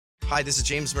Hi, this is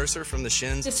James Mercer from The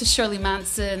Shins. This is Shirley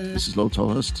Manson. This is Lo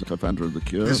Tolhurst, co-founder of The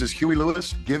Cure. This is Huey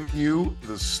Lewis giving you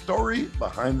the story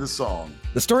behind the song.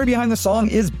 The Story Behind the Song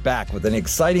is back with an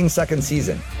exciting second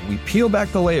season. We peel back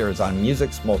the layers on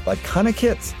music's most iconic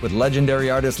hits with legendary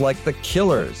artists like The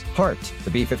Killers, Heart, the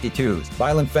B-52s,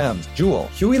 Violent Femmes, Jewel,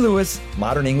 Huey Lewis,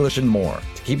 Modern English, and more.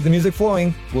 To keep the music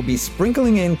flowing, we'll be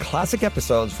sprinkling in classic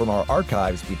episodes from our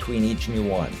archives between each new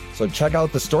one. So check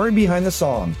out The Story Behind the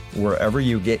Song wherever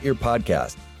you get your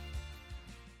podcast.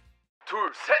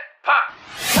 둘, 셋, 파!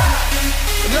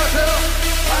 안녕하세요.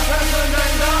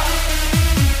 방탄소년단입니다.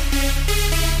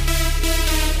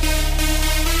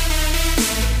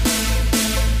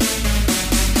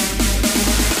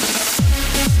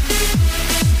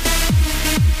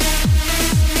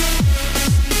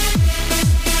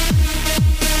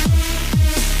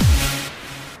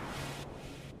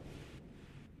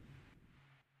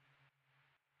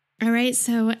 All right,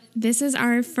 so this is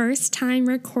our first time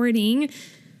recording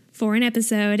for an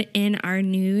episode in our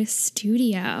new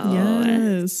studio.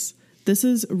 Yes, this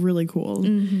is really cool.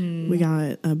 Mm-hmm. We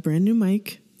got a brand new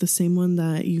mic, the same one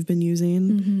that you've been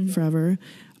using forever.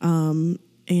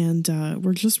 And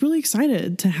we're just really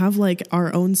excited to have like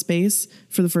our own space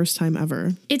for the first time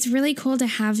ever. It's really cool to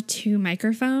have two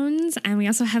microphones, and we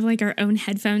also have like our own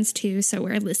headphones too. So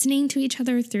we're listening to each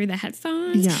other through the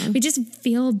headphones. Yeah. We just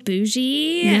feel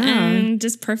bougie and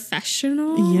just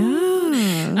professional.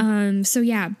 Yeah. So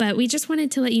yeah, but we just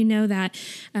wanted to let you know that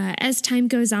as time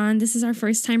goes on, this is our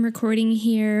first time recording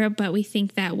here, but we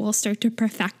think that we'll start to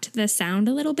perfect the sound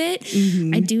a little bit.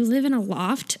 Mm-hmm. I do live in a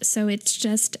loft, so it's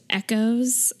just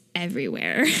echoes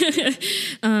everywhere.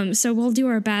 So we'll do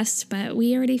our best, but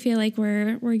we already feel like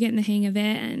we're getting the hang of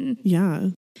it. And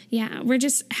yeah, we're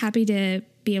just happy to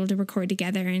be able to record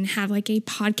together and have like a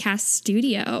podcast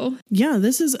studio. Yeah,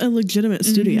 this is a legitimate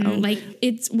studio. Mm-hmm. Like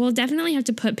we'll definitely have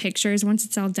to put pictures once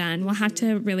it's all done. We'll have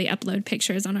to really upload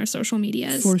pictures on our social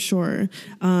medias. For sure.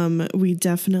 You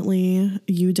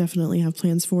definitely have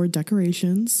plans for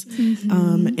decorations,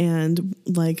 and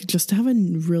like just to have a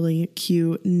really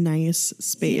cute, nice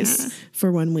space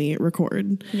for when we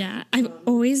record. Yeah. I've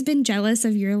always been jealous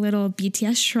of your little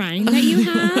BTS shrine that you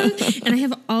have. And I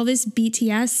have all this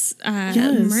BTS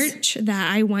merch that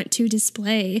I want to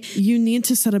display. You need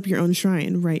to set up your own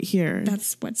shrine right here.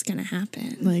 That's what's going to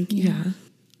happen. Like, yeah.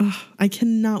 Oh, I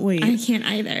cannot wait. I can't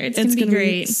either. It's going to be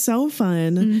great. Be so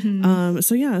fun.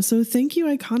 Mm-hmm. So thank you,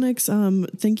 Iconics.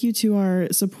 Thank you to our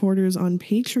supporters on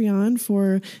Patreon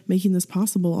for making this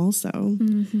possible also.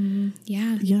 Mm-hmm.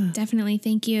 Yeah, definitely.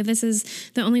 Thank you. This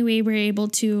is the only way we're able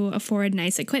to afford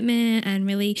nice equipment and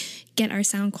really get our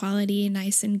sound quality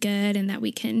nice and good, and that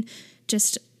we can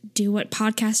just do what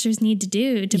podcasters need to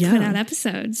do to put out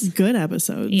episodes. Good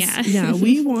episodes. Yeah.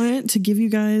 We want to give you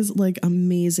guys like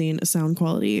amazing sound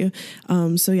quality.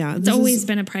 It's always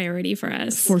been a priority for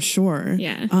us. For sure.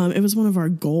 Yeah. It was one of our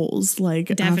goals. Like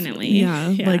definitely.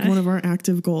 Like one of our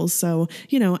active goals. So,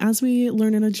 as we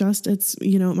learn and adjust, it's,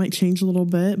 it might change a little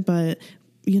bit, but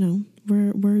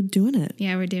we're doing it.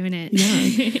 Yeah, we're doing it.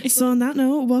 Yeah. So on that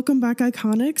note, welcome back,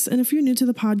 Iconics. And if you're new to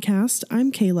the podcast,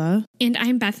 I'm Kayla. And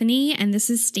I'm Bethany, and this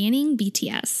is Standing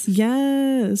BTS.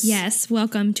 Yes,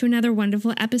 welcome to another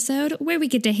wonderful episode where we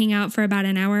get to hang out for about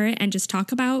an hour and just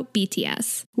talk about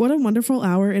BTS. What a wonderful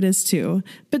hour it is too.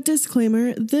 But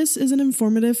disclaimer, this is an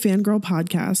informative fangirl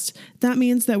podcast. That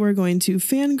means that we're going to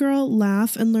fangirl,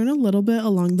 laugh, and learn a little bit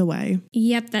along the way.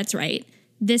 Yep, that's right.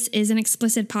 This is an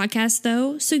explicit podcast,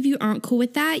 though, so if you aren't cool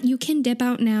with that, you can dip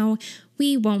out now.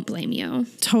 We won't blame you.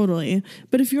 Totally.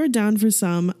 But if you're down for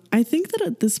some, I think that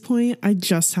at this point, I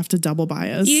just have to double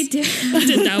bias. You do have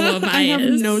to double bias. I have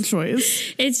no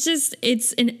choice.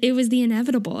 It was the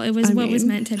inevitable. It was what was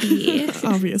meant to be.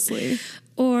 Obviously.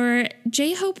 Or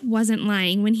J-Hope wasn't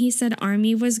lying when he said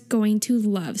ARMY was going to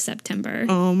love September.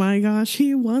 Oh my gosh,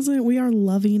 he wasn't. We are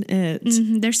loving it.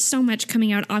 Mm-hmm. There's so much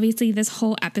coming out. Obviously, this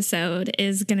whole episode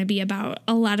is going to be about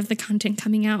a lot of the content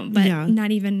coming out, but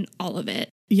not even all of it.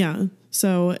 Yeah.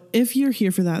 So if you're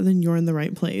here for that, then you're in the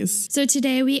right place. So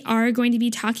today we are going to be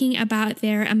talking about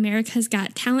their America's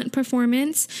Got Talent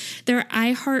performance, their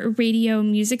iHeartRadio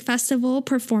Music Festival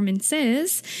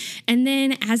performances, and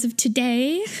then as of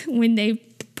today, when they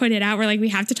put it out, we're like, we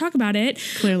have to talk about it.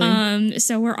 Clearly.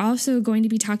 So we're also going to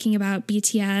be talking about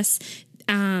BTS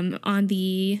on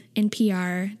the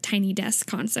NPR Tiny Desk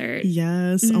concert.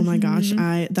 Yes. Oh my gosh.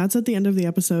 That's at the end of the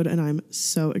episode, and I'm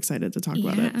so excited to talk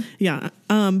about it. Yeah.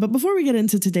 But before we get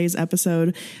into today's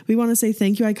episode, we want to say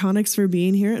thank you, Iconics, for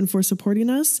being here and for supporting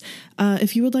us.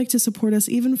 If you would like to support us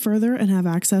even further and have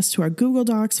access to our Google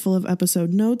Docs full of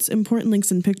episode notes, important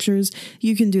links, and pictures,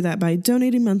 you can do that by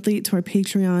donating monthly to our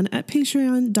Patreon at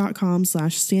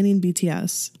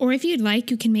patreon.com/standingbts. Or if you'd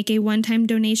like, you can make a one-time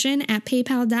donation at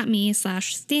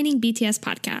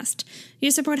paypal.me/standingbtspodcast. Your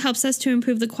support helps us to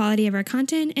improve the quality of our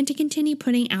content and to continue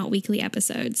putting out weekly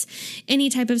episodes.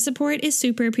 Any type of support is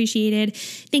super appreciated.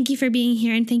 Thank you for being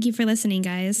here, and thank you for listening,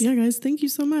 guys. Yeah, guys, thank you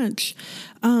so much.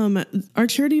 Our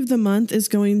charity of the month is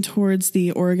going towards the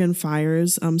Oregon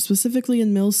fires, specifically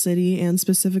in Mill City, and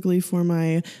specifically for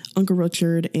my Uncle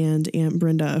Richard and Aunt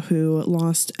Brenda, who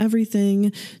lost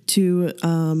everything to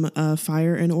a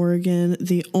fire in Oregon.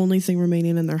 The only thing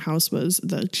remaining in their house was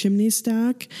the chimney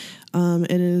stack.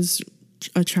 It is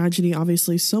a tragedy.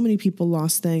 Obviously, so many people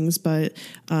lost things, but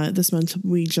this month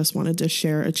we just wanted to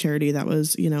share a charity that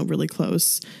was, really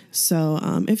close. So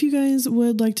if you guys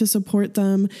would like to support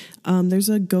them, there's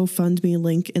a GoFundMe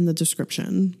link in the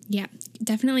description. Yeah,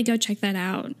 definitely go check that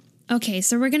out. Okay,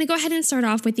 so we're going to go ahead and start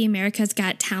off with the America's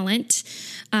Got Talent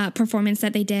performance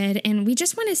that they did. And we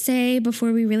just want to say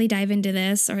before we really dive into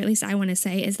this, or at least I want to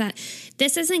say, is that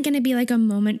this isn't going to be like a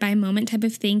moment by moment type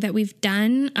of thing that we've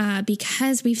done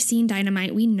because we've seen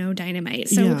Dynamite. We know Dynamite.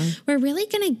 So we're really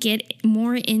going to get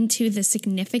more into the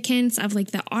significance of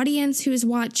like the audience who's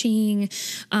watching,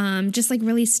 just like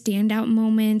really standout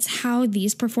moments, how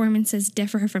these performances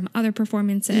differ from other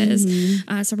performances.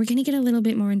 So we're going to get a little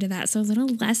bit more into that. So a little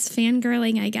less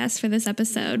fangirling, I guess, for this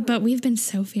episode, but we've been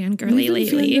so fangirly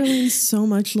lately. Fangirling so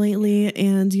much lately,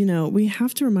 and we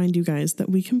have to remind you guys that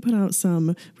we can put out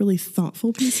some really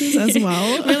thoughtful pieces as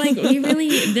well.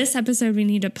 This episode we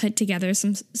need to put together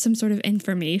some sort of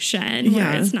information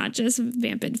where it's not just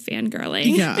vampid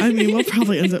fangirling. Yeah, I mean, we'll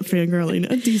probably end up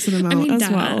fangirling a decent amount as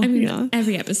well. I mean,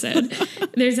 every episode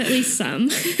there's at least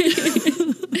some.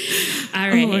 All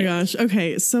right. Oh my gosh.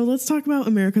 Okay, so let's talk about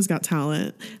America's Got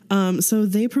Talent. So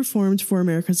they performed for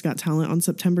America's Got Talent on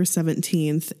September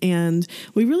 17th, and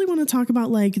we really want to talk about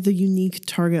like the unique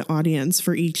target audience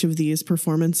for each of these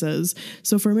performances.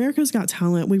 So for America's Got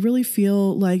Talent, we really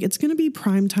feel like it's going to be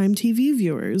primetime TV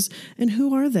viewers. And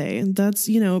who are they? That's,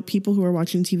 people who are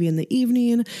watching TV in the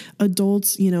evening,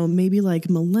 adults, maybe like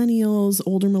millennials,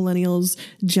 older millennials,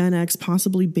 Gen X,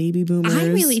 possibly baby boomers. I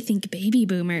really think baby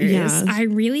boomers. Yeah. I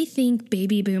really think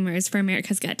baby boomers for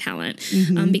America's Got Talent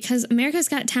because America's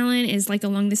Got Talent is like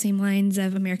along the same lines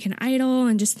of American Idol,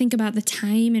 and just think about the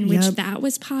time in which that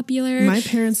was popular. My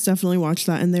parents definitely watched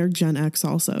that, and they're Gen X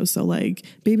also. So like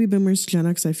baby boomers, Gen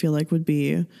X, I feel like would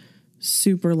be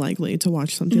super likely to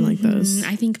watch something like this.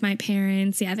 I think my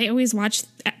parents, they always watch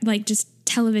like just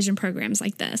television programs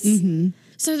like this.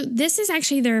 So this is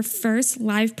actually their first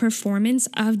live performance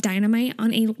of Dynamite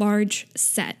on a large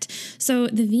set. So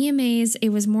the VMAs, it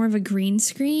was more of a green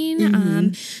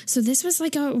screen. So this was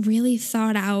like a really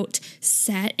thought out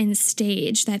set and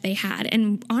stage that they had.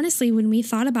 And honestly, when we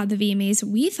thought about the VMAs,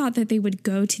 we thought that they would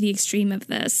go to the extreme of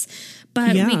this.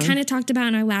 But we kind of talked about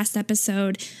in our last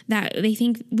episode that we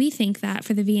think that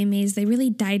for the VMAs, they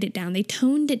really dialed it down. They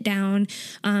toned it down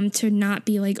to not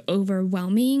be like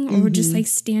overwhelming or just like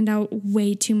stand out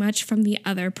way too much from the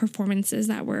other performances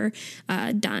that were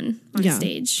done on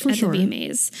stage at the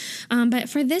VMAs. But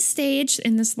for this stage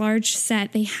in this large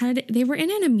set, they were in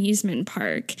an amusement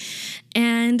park.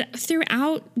 And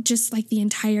throughout just like the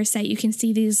entire set, you can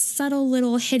see these subtle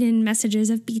little hidden messages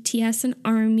of BTS and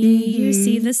ARMY. You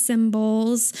see the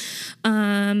symbols.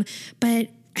 But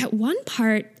at one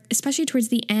part, especially towards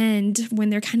the end, when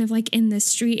they're kind of like in the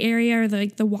street area or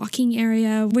the walking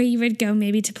area where you would go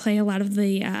maybe to play a lot of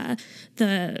the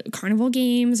carnival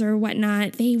games or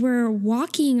whatnot, they were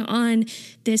walking on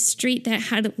this street that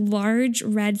had large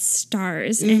red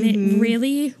stars, and it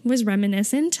really was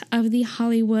reminiscent of the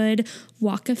Hollywood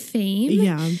Walk of Fame.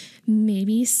 Yeah.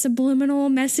 Maybe subliminal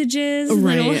messages,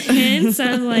 little hints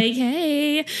of like,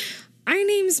 hey, our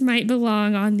names might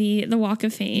belong on the Walk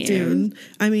of Fame. Dude,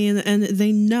 I mean, and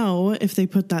they know if they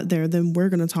put that there, then we're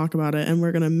going to talk about it and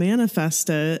we're going to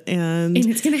manifest it. And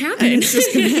it's going to happen. It's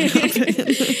just going to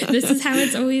happen. This is how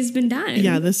it's always been done.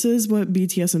 Yeah, this is what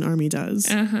BTS and ARMY does.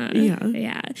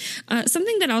 Yeah.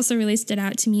 Something that also really stood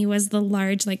out to me was the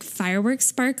large like fireworks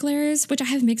sparklers, which I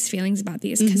have mixed feelings about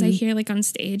these because I hear like on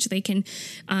stage they can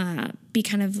be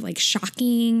kind of like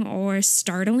shocking or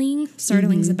startling.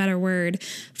 Startling's a better word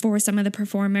for some of the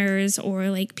performers, or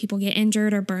like people get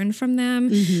injured or burned from them.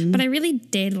 But I really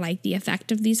did like the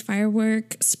effect of these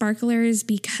firework sparklers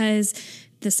because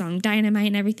the song Dynamite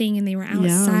and everything, and they were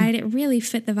outside. It really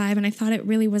fit the vibe, and I thought it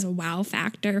really was a wow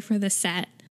factor for the set.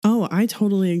 Oh, I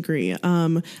totally agree.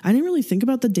 I didn't really think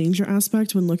about the danger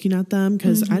aspect when looking at them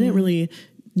because I didn't really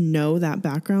know that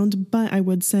background, but I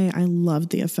would say I loved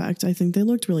the effect. I think they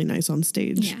looked really nice on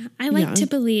stage. Yeah, I like to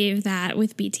believe that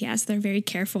with BTS, they're very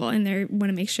careful and they want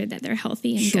to make sure that they're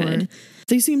healthy and good.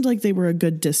 They seemed like they were a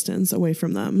good distance away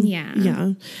from them.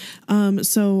 Yeah.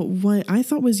 So what I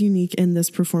thought was unique in this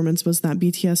performance was that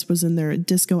BTS was in their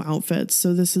disco outfits.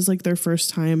 So this is like their first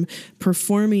time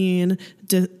performing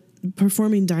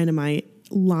Dynamite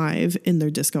live in their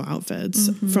disco outfits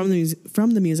from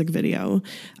the music video,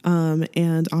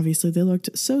 and obviously they looked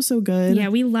so good. Yeah,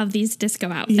 we love these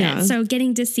disco outfits, so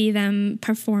getting to see them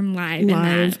perform live in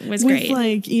that was with great.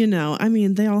 Like, you know, I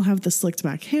mean, they all have the slicked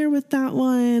back hair with that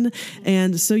one,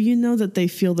 and so you know that they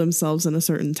feel themselves in a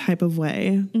certain type of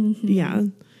way.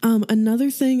 Another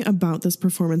thing about this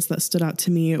performance that stood out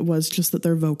to me was just that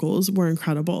their vocals were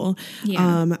incredible.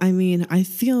 I mean, I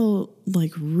feel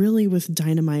like really with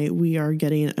Dynamite, we are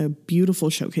getting a beautiful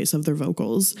showcase of their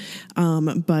vocals.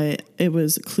 But it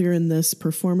was clear in this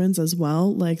performance as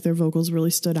well, like their vocals really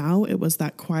stood out. It was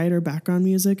that quieter background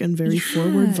music and very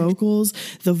forward vocals.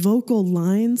 The vocal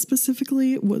line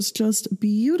specifically was just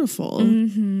beautiful.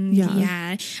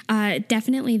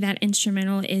 Definitely that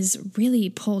instrumental is really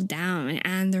pulled down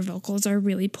and their vocals are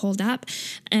really pulled up.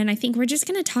 And I think we're just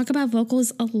going to talk about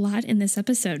vocals a lot in this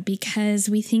episode because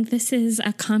we think this is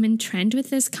a common trend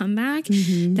with this comeback,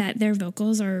 that their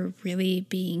vocals are really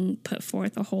being put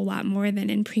forth a whole lot more than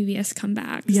in previous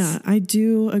comebacks. Yeah, I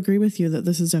do agree with you that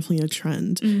this is definitely a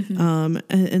trend. And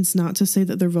it's not to say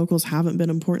that their vocals haven't been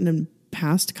important in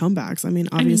past comebacks. I mean,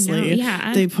 obviously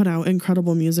they put out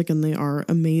incredible music and they are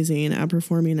amazing at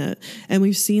performing it. And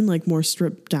we've seen like more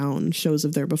stripped down shows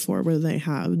of theirs before where they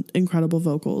have incredible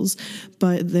vocals,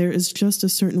 but there is just a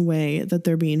certain way that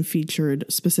they're being featured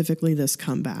specifically this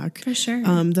comeback. For sure.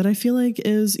 That I feel like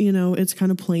is, you know, it's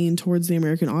kind of playing towards the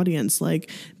American audience. Like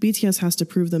BTS has to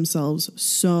prove themselves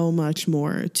so much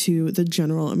more to the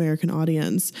general American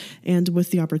audience. And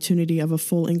with the opportunity of a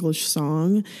full English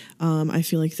song, I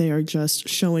feel like they are just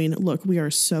showing, look, we are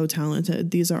so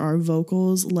talented. These are our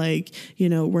vocals. Like, you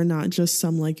know, we're not just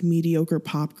some like mediocre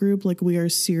pop group. Like we are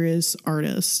serious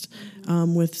artists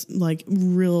with like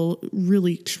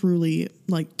really, truly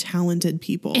like talented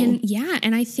people.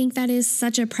 And I think that is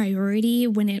such a priority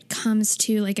when it comes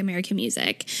to like American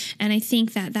music. And I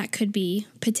think that could be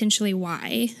potentially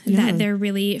why that they're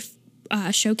really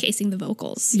showcasing the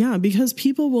vocals. Yeah, because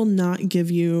people will not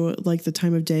give you like the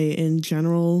time of day in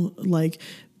general, like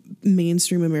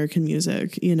mainstream American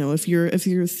music. You know, if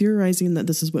you're theorizing that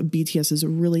this is what BTS is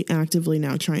really actively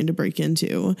now trying to break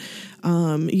into,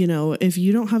 you know, if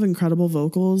you don't have incredible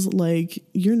vocals, like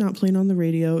you're not playing on the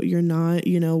radio, you're not,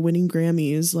 you know, winning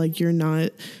Grammys, like you're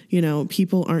not, you know,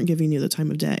 people aren't giving you the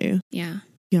time of day. Yeah.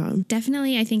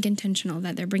 Definitely, I think intentional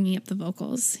that they're bringing up the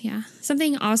vocals. Yeah.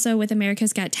 Something also with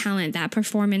America's Got Talent, that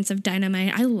performance of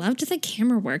Dynamite, I loved the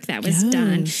camera work that was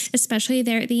done, especially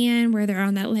there at the end where they're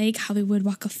on that like Hollywood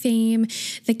Walk of Fame.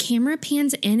 The camera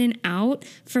pans in and out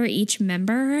for each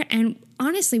member. And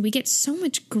honestly, we get so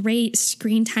much great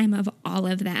screen time of all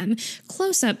of them.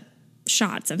 Close-up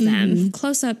shots of them,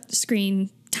 close-up screen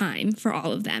time for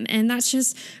all of them, and that's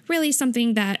just really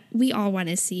something that we all want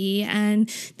to see.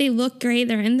 And they look great,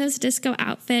 they're in those disco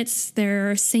outfits,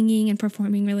 they're singing and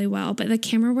performing really well, but the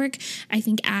camera work I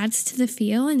think adds to the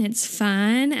feel and it's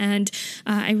fun, and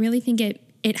I really think it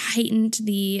heightened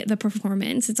the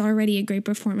performance. It's already a great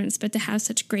performance, but to have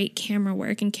such great camera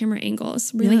work and camera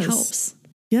angles really helps.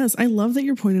 Yes, I love that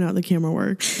you're pointing out the camera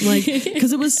work, like,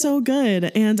 because it was so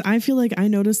good. And I feel like I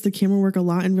noticed the camera work a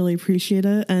lot and really appreciate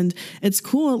it. And it's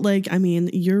cool. Like, I mean,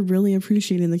 you're really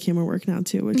appreciating the camera work now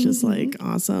too, which is like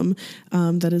awesome.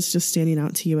 That is just standing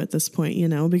out to you at this point, you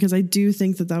know, because I do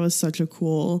think that was such a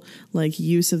cool, like,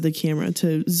 use of the camera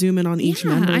to zoom in on each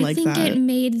member like that. I think it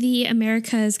made the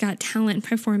America's Got Talent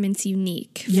performance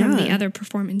unique from the other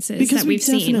performances because that we've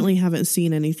seen. Because we definitely haven't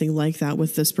seen anything like that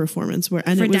with this performance. Where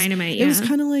For Dynamite, it was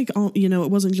kind of like, you know, it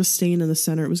wasn't just staying in the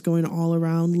center, it was going all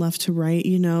around left to right,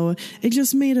 you know. It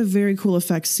just made a very cool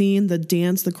effect, seeing the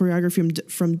dance, the choreography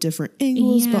from different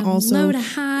angles, but also low to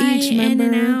high, each member.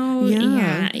 In and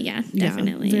out. Yeah,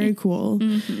 definitely. Yeah, very cool.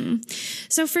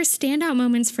 So for standout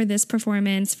moments for this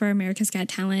performance for America's Got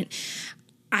Talent,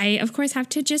 I, of course, have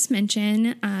to just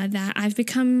mention that I've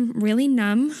become really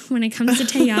numb when it comes to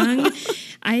Taeyang.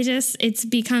 It's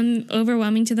become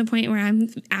overwhelming to the point where I'm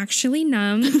actually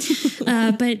numb.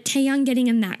 But Taeyang getting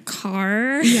in that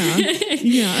car,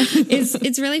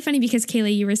 it's really funny because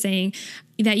Kayla, you were saying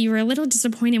that you were a little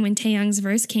disappointed when Taeyang's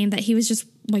verse came, that he was just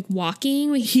like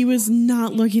walking. He was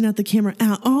not looking at the camera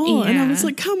at all. And I was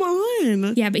like, come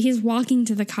on. Yeah, but he's walking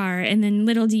to the car. And then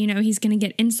little do you know, he's going to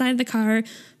get inside the car,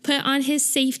 put on his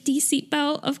safety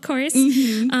seatbelt, of course.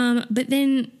 But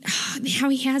then how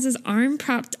he has his arm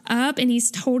propped up and he's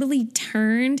totally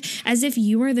turned as if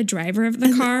you were the driver of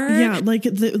the car. Yeah, like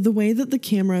the way that the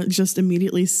camera just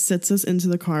immediately sits us into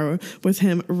the car with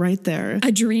him right there.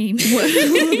 A dream.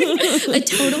 A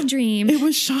total dream. It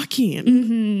was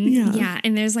shocking. Yeah,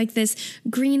 and there's like this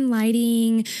green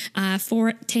lighting.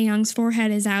 Taeyang's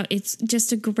forehead is out. It's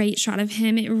just a great shot of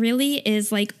him. It really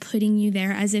is like putting you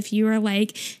there as if you were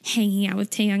like hanging out with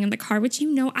Taeyang in the car, which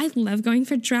I love going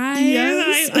for drives.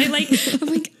 Yes. I'm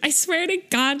like, I swear to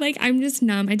God, like I'm just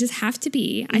numb. I just have to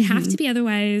be. I have to be,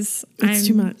 otherwise it's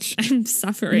too much. I'm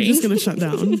suffering. I'm just gonna shut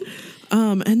down.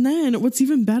 And then what's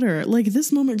even better, like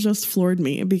this moment just floored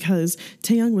me because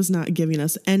Taeyang was not giving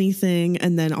us anything.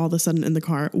 And then all of a sudden in the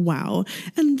car, wow.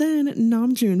 And then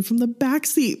Namjoon from the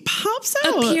backseat pops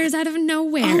out. Appears out of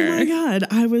nowhere. Oh my God.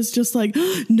 I was just like,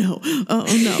 no,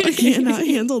 I cannot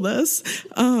handle this.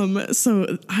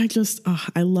 So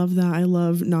I love that. I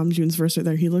love Namjoon's verse right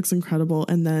there. He looks incredible.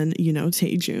 And then,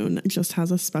 Taejoon just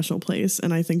has a special place.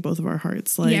 And I think both of our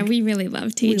hearts, like, yeah, we really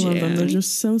love Taejoon. We love them. They're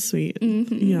just so sweet.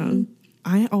 Yeah.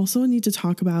 I also need to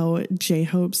talk about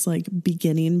J-Hope's like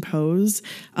beginning pose.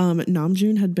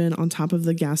 Namjoon had been on top of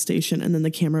the gas station and then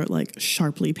the camera like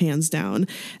sharply pans down.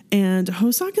 And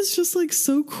Hoseok is just like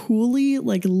so coolly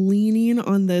like leaning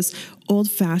on this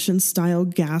old-fashioned style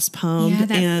gas pump. Yeah,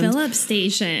 that Phillips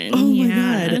station. Oh my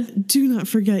God. Do not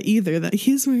forget either that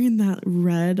he's wearing that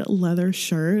red leather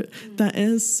shirt that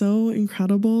is so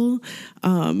incredible.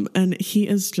 And he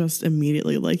is just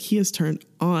immediately like, he is turned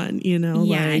on, Yeah,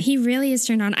 like, he really is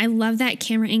turned on. I love that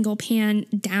camera angle pan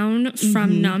down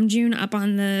from Namjoon up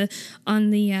on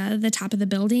the top of the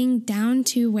building down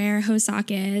to where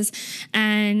Hoseok is,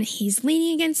 and he's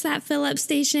leaning against that Phillips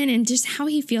station, and just how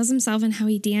he feels himself and how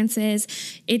he dances.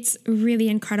 It's really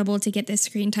incredible to get this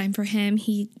screen time for him.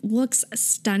 He looks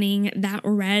stunning. That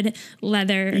red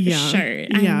leather shirt.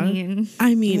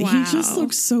 I mean, wow. He just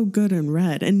looks so good in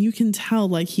red, and you can tell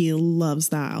like he loves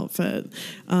that outfit.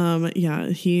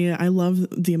 I love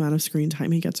the amount of screen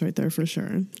time he gets right there for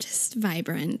sure. Just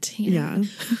vibrant. Yeah.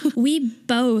 We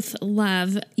both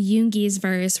love Yoongi's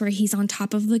verse where he's on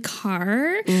top of the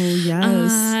car. Oh,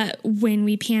 yes. When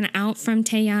we pan out from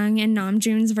Taeyang and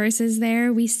Namjoon's verses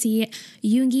there, we see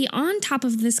Yoongi on top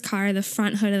of this car, the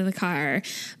front hood of the car,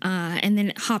 and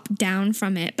then hop down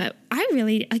from it. But I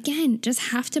really, again,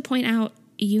 just have to point out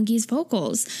Yoongi's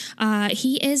vocals.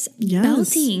 He is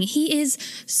belting. He is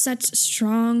such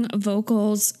strong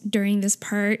vocals during this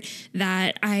part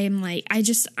that I'm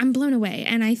blown away.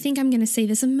 And I think I'm going to say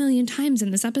this a million times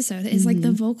in this episode is like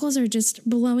the vocals are just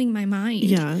blowing my mind.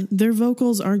 Yeah. Their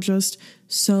vocals are just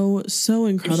so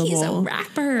incredible. He's a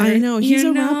rapper. I know. He's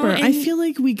a rapper. I feel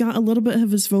like we got a little bit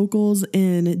of his vocals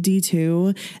in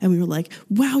D2 and we were like,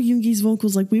 wow, Yoongi's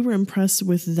vocals, like we were impressed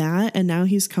with that. And now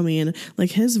he's coming in,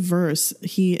 like his verse,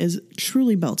 he is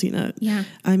truly belting it. Yeah.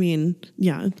 I mean,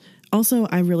 yeah. Also,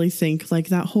 I really think like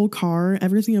that whole car,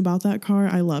 everything about that car,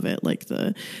 I love it. Like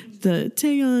the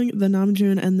Taeyang, the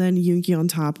Namjoon, and then Yoongi on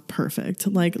top, perfect.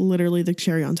 Like literally the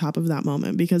cherry on top of that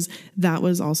moment, because that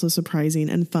was also surprising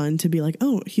and fun to be like,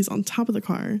 oh, he's on top of the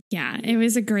car. Yeah, it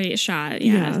was a great shot.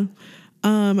 Yeah.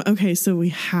 Okay, so we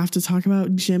have to talk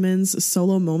about Jimin's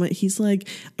solo moment. He's like,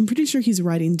 I'm pretty sure he's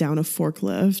riding down a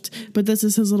forklift, but this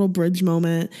is his little bridge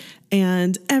moment.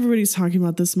 And everybody's talking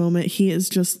about this moment. He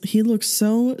looks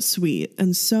so sweet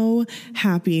and so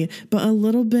happy, but a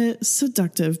little bit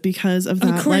seductive because of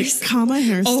that like comma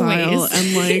hairstyle. Always.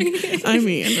 And like, I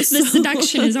mean, the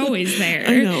seduction is always there.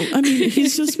 I know. I mean,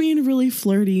 he's just being really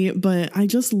flirty, but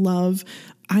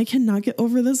I cannot get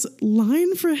over this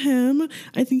line for him.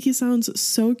 I think he sounds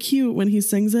so cute when he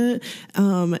sings it.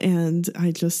 And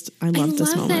I love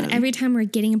this moment. That every time we're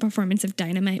getting a performance of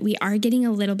Dynamite, we are getting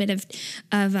a little bit of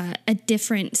a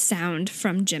different sound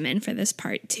from Jimin for this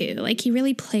part too. Like he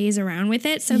really plays around with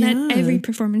it so that every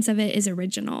performance of it is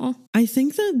original. I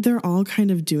think that they're all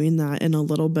kind of doing that in a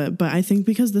little bit, but I think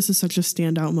because this is such a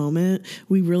standout moment,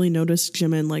 we really noticed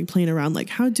Jimin like playing around like,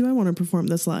 how do I want to perform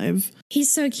this live?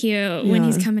 He's so cute when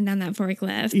he's coming down that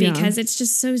forklift Yeah. because it's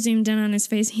just so zoomed in on his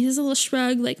face. He does a little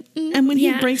shrug, like, And when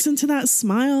yeah. he breaks into that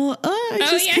smile, I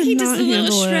just cannot he does a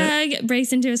little handle shrug,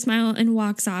 breaks into a smile, and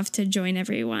walks off to join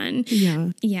everyone.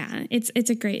 Yeah. It's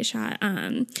a great shot.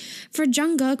 For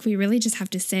Jungkook, we really just have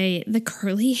to say the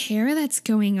curly hair that's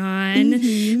going on.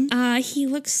 He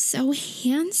looks so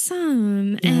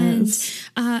handsome, Yes.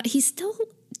 and he still.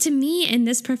 To me, in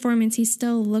this performance, he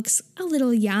still looks a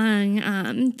little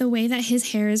young. The way that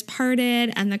his hair is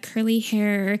parted and the curly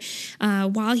hair,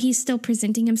 while he's still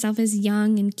presenting himself as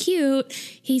young and cute,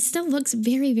 he still looks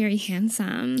very, very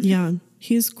handsome. Yeah.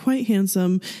 He's quite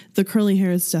handsome. The curly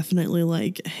hair is definitely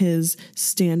like his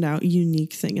standout,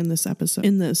 unique thing in this episode,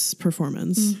 in this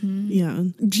performance. Yeah.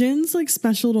 Jin's like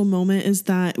special little moment is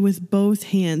that with both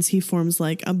hands, he forms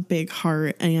like a big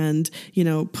heart and, you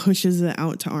know, pushes it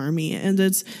out to Army. And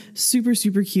it's super,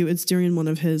 super cute. It's during one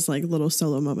of his like little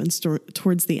solo moments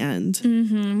towards the end.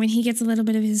 When he gets a little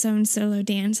bit of his own solo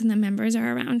dance and the members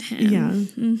are around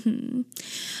him.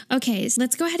 Yeah. Okay, so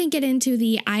let's go ahead and get into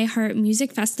the iHeart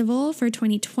Music Festival for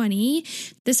 2020.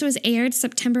 This was aired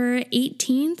September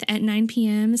 18th at 9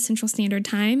 p.m. Central Standard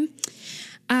Time.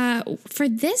 For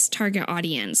this target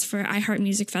audience for iHeart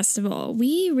Music Festival,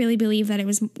 we really believe that it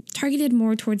was targeted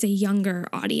more towards a younger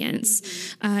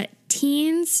audience,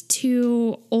 teens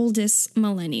to oldest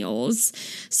millennials.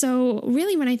 So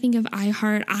really when I think of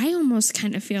iHeart, I almost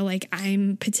kind of feel like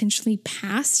I'm potentially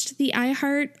past the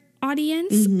iHeart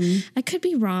audience. I could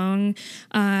be wrong,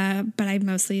 but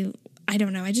I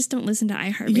don't know. I just don't listen to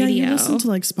iHeartRadio. Yeah, you listen to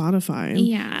like Spotify.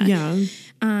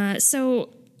 Yeah.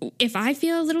 So if I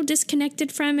feel a little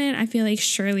disconnected from it, I feel like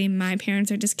surely my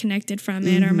parents are disconnected from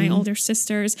it or my older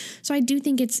sisters. So I do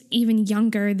think it's even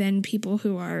younger than people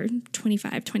who are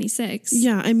 25, 26.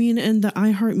 Yeah, I mean, and the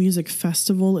iHeart Music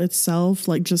Festival itself,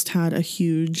 like, just had a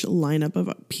huge lineup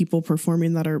of people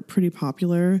performing that are pretty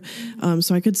popular.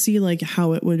 So I could see, like,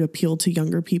 how it would appeal to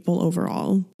younger people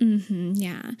overall.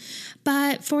 Yeah.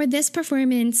 But for this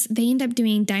performance, they end up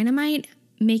doing Dynamite,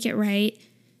 Make It Right,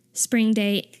 Spring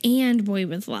Day, and Boy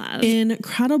With Love.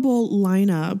 Incredible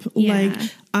lineup. Yeah.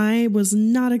 Like, I was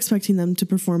not expecting them to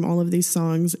perform all of these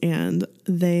songs, and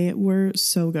they were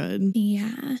so good.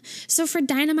 Yeah. So for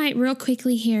Dynamite, real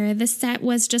quickly here, the set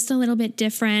was just a little bit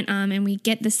different, and we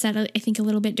get the set, I think, a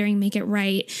little bit during Make It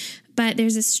Right. But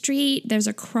there's a street, there's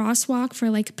a crosswalk for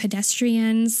like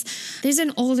pedestrians. There's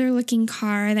an older looking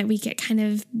car that we get kind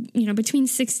of, you know, between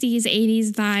 60s,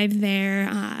 80s vibe there.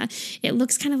 It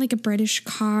looks kind of like a British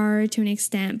car to an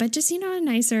extent, but just, you know, a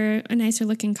nicer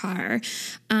looking car.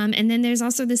 And then there's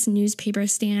also this newspaper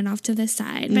stand off to the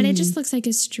side, but it just looks like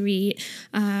a street.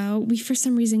 We, for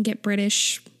some reason, get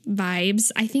British vibes.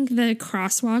 I think the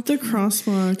crosswalk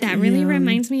that really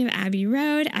reminds me of Abbey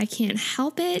Road. I can't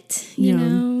help it, you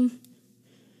know.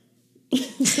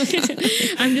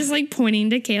 I'm just like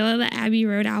pointing to Kayla, the Abbey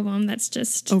Road album that's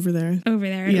just over there.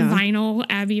 Yeah. Vinyl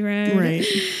Abbey Road. Right.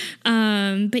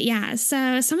 But yeah,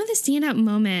 so some of the standout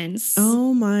moments.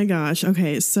 Oh my gosh.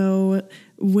 Okay, so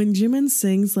when Jimin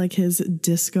sings like his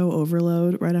disco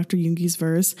overload right after Yoongi's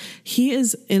verse, he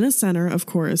is in a center, of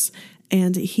course,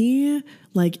 and he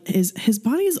like his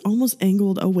body is almost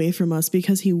angled away from us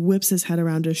because he whips his head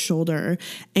around his shoulder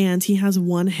and he has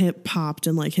one hip popped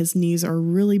and like his knees are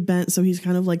really bent. So he's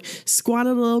kind of like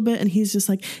squatted a little bit and he's just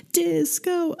like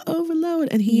disco overload.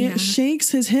 And he shakes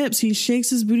his hips. He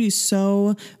shakes his booty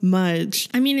so much.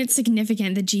 I mean, it's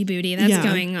significant, the G booty that's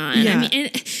going on. Yeah. I mean,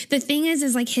 and the thing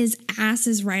is like his ass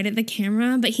is right at the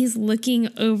camera, but he's looking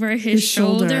over his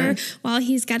shoulder while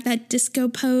he's got that disco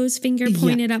pose, finger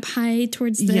pointed up high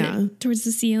towards the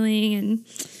ceiling, and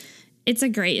it's a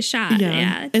great shot.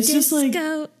 Yeah. It's disco just like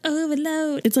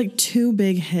overload. It's like two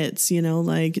big hits, you know,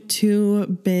 like two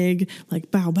big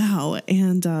like bow bow,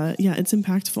 and it's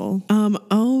impactful.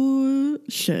 Oh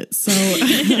shit. So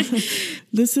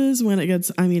this is when it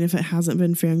gets, I mean, if it hasn't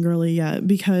been fangirly yet,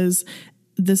 because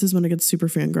this is when it gets super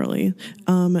fangirly.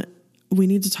 We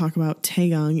need to talk about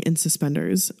Taeyang in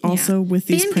suspenders, also with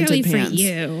these printed pants. For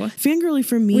you. Fangirly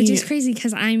for me. Which is crazy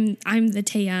because I'm the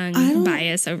Taeyang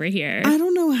bias over here. I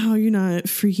don't know how you're not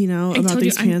freaking out about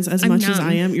these pants as much as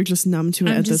I am. You're just numb to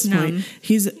it at this point.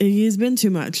 He's been too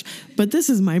much. But this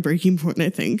is my breaking point, I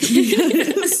think.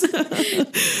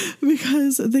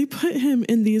 Because they put him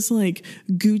in these like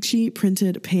Gucci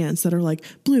printed pants that are like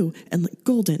blue and like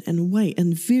golden and white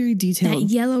and very detailed.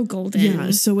 That yellow golden.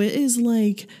 Yeah, so it is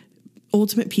like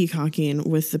ultimate peacocking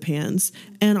with the pants.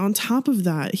 And on top of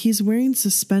that, he's wearing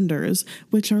suspenders,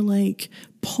 which are like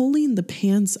pulling the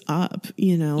pants up,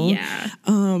 you know? Yeah.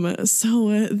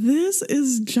 So this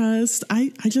is just,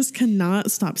 I just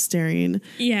cannot stop staring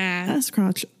Yeah. at his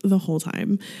crotch the whole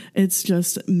time. It's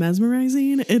just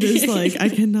mesmerizing. It is like, I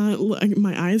cannot,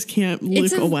 my eyes can't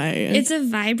look away. It's a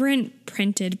vibrant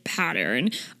printed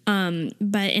pattern.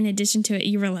 But in addition to it,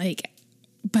 you were like,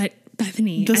 but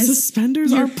Bethany, the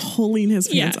suspenders are pulling his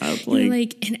pants up.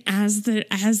 And as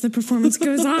the performance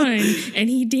goes on and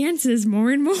he dances more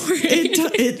and more,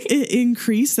 it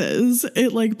increases.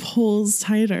 It like pulls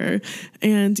tighter.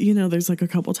 And, you know, there's like a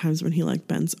couple times when he like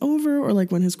bends over or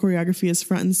like when his choreography is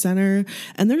front and center.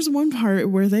 And there's one part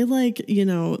where they like, you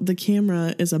know, the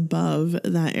camera is above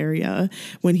that area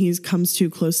when he comes too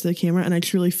close to the camera. And I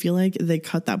truly feel like they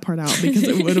cut that part out because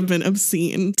it would have been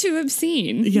obscene. Too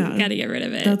obscene. Yeah. Got to get rid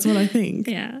of it. That's what I think.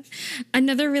 Yeah.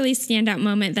 Another really standout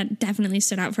moment that definitely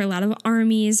stood out for a lot of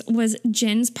armies was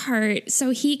Jin's part. So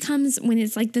he comes, when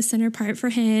it's like the center part for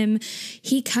him,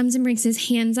 he comes and brings his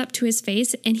hands up to his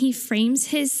face and he frames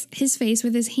his face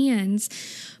with his hands.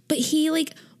 But he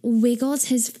like wiggles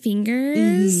his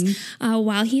fingers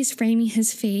while he's framing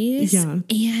his face. Yeah.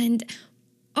 And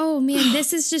oh man,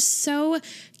 this is just so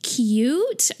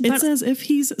cute. It's as if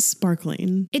he's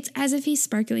sparkling. It's as if he's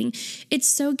sparkling. It's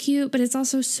so cute, but it's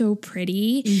also so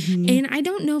pretty. And I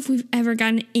don't know if we've ever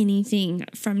gotten anything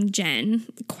from Jin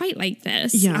quite like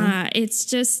this. Yeah. It's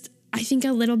just, I think,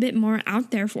 a little bit more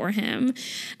out there for him.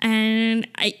 And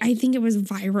I think it was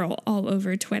viral all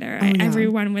over Twitter.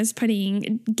 Everyone was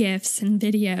putting GIFs and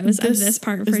videos of this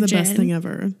part for Jin. It's the best thing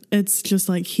ever. It's just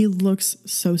like, he looks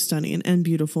so stunning and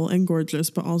beautiful and gorgeous,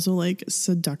 but also like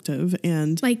seductive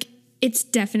and like, it's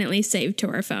definitely saved to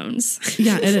our phones.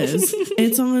 Yeah, it is.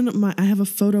 It's on I have a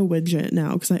photo widget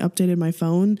now because I updated my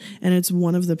phone and it's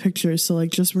one of the pictures. So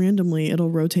like just randomly it'll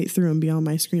rotate through and be on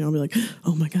my screen. I'll be like,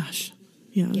 oh my gosh.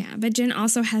 Yeah. Yeah, but Jin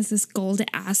also has this gold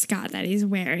ascot that he's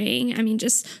wearing. I mean,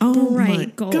 just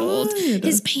bright gold. God.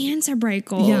 His pants are bright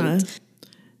gold. Yeah.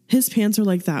 His pants are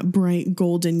like that bright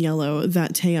golden yellow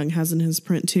that Taeyang has in his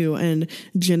print too. And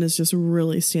Jin is just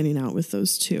really standing out with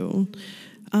those two.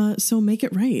 So Make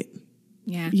It Right.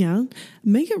 Yeah.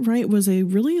 Make It Right was a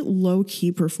really low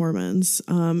key performance.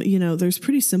 You know, there's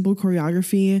pretty simple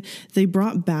choreography. They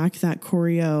brought back that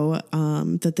choreo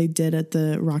that they did at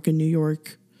the Rockin' New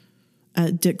York,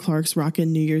 at Dick Clark's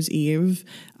Rockin' New Year's Eve.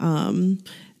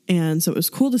 And so it was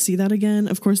cool to see that again.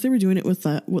 Of course, they were doing it with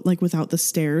without the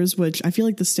stairs, which I feel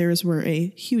like the stairs were a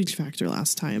huge factor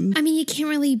last time. I mean, you can't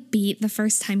really beat the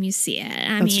first time you see it.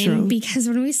 That's true. Because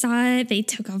when we saw it, they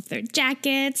took off their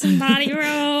jackets and body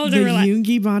rolled. The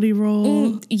Yoongi body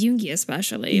roll. Yoongi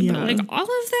especially. Yeah. But like all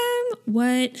of them,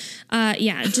 what?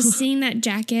 Just seeing that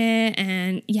jacket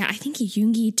and I think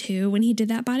Yoongi too, when he did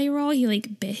that body roll, he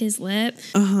like bit his lip.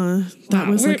 That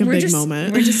was like a big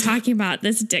moment. We're just talking about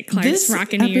this Dick Clark's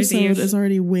Rockin' New Year's Eve. This episode is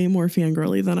already way more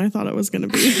fangirly than I thought it was going to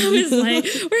be. I was like,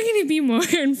 we're going to be more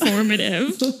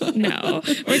informative. No,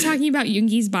 we're talking about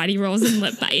Yoongi's body rolls and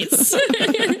lip bites.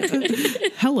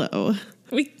 Hello.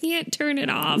 We can't turn it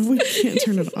off.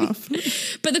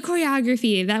 But the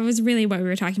choreography, that was really what we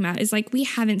were talking about, is like, we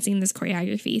haven't seen this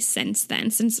choreography since then,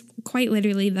 since quite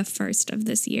literally the first of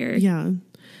this year. Yeah.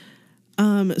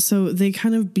 So they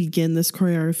kind of begin this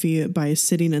choreography by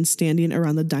sitting and standing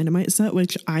around the Dynamite set,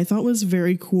 which I thought was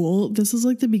very cool. This is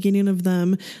like the beginning of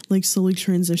them like slowly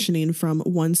transitioning from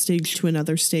one stage to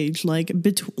another stage, like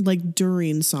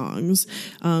during songs.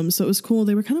 So it was cool.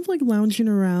 They were kind of like lounging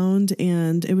around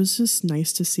and it was just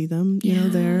nice to see them, you know,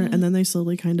 there. And then they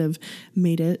slowly kind of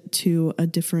made it to a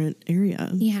different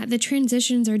area. Yeah, the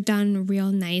transitions are done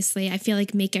real nicely. I feel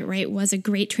like Make It Right was a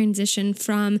great transition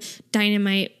from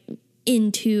Dynamite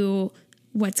into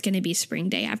what's going to be Spring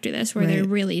Day after this, where they're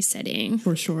really sitting.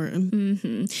 For sure.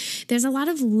 There's a lot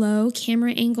of low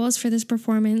camera angles for this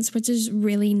performance, which is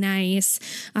really nice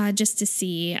just to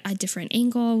see a different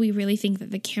angle. We really think that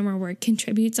the camera work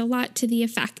contributes a lot to the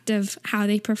effect of how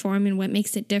they perform and what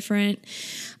makes it different.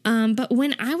 But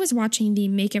when I was watching the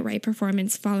Make It Right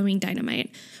performance following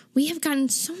Dynamite, we have gotten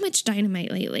so much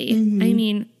Dynamite lately. I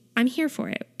mean, I'm here for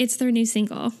it. It's their new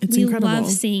single. We incredible. Love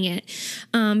seeing it.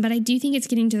 But I do think it's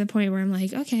getting to the point where I'm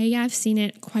like, okay, yeah, I've seen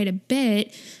it quite a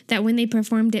bit, that when they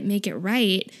performed it Make It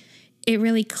Right, it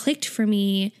really clicked for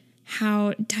me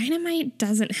how Dynamite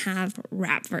doesn't have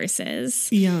rap verses.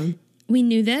 Yeah. We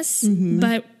knew this,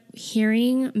 but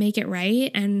hearing Make It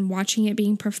Right and watching it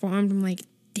being performed, I'm like,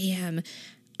 damn,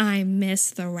 I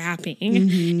miss the rapping.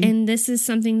 And this is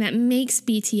something that makes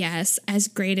BTS as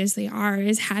great as they are,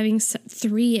 is having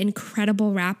three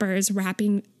incredible rappers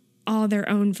rapping all their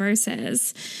own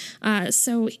verses.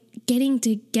 So getting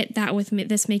to get that with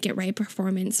this Make It Right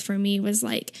performance for me was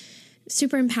like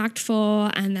super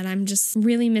impactful, and that I'm just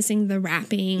really missing the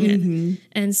rapping.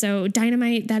 And so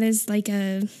Dynamite, that is like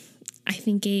I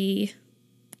think a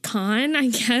con, I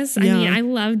guess. I mean, I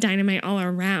love Dynamite all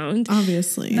around,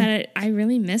 obviously, but I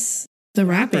really miss the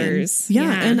rappers.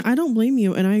 Yeah, and I don't blame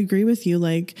you, and I agree with you.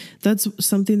 Like, that's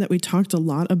something that we talked a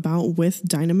lot about with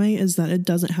Dynamite, is that it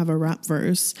doesn't have a rap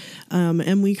verse,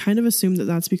 and we kind of assume that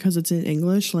that's because it's in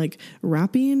English. Like,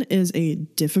 rapping is a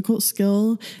difficult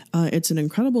skill. It's an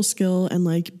incredible skill, and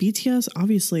like BTS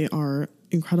obviously are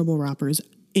incredible rappers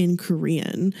in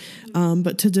Korean,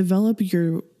 but to develop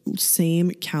your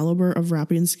same caliber of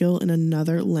rapping skill in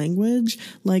another language,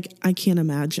 like, I can't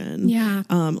imagine.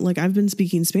 Like, I've been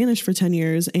speaking Spanish for 10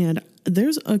 years, and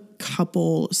there's a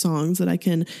couple songs that I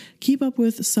can keep up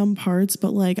with some parts,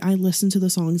 but like, I listen to the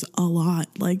songs a lot.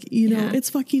 Like, you know, it's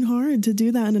fucking hard to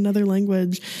do that in another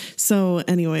language. So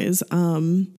anyways,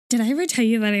 did I ever tell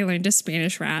you that I learned a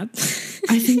Spanish rap?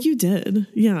 I think you did.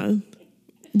 Yeah.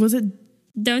 Was it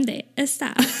 ¿Dónde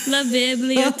está la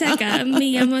biblioteca?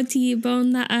 Mi llamo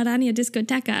T-Bone la araña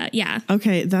discoteca. Yeah.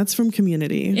 Okay, that's from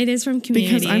Community. It is from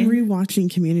Community. Because I'm rewatching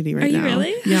Community right now. Are you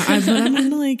really? Yeah, but I'm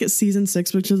in like season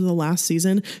 6, which is the last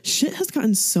season. Shit has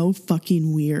gotten so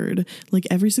fucking weird. Like,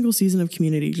 every single season of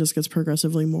Community just gets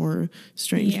progressively more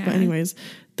strange. Yeah. But anyways,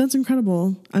 that's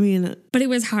incredible. I mean, but it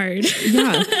was hard.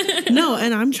 Yeah. No,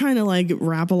 and I'm trying to like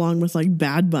rap along with like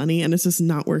Bad Bunny, and it's just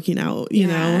not working out, you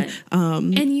know?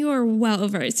 And you are well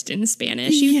versed in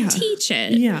Spanish. You teach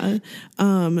it. Yeah.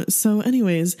 So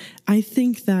anyways, I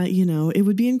think that, you know, it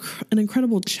would be an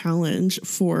incredible challenge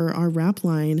for our rap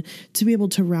line to be able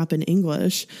to rap in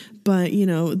English. But, you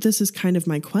know, this is kind of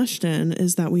my question,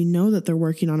 is that we know that they're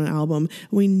working on an album.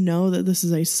 We know that this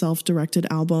is a self-directed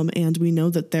album, and we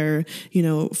know that they're, you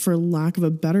know, for lack of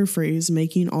a better phrase,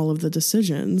 making all of the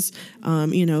decisions.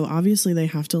 You know, obviously they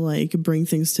have to like bring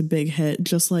things to big hit,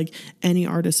 just like any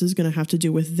artist is going to have to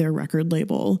do with their record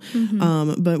label.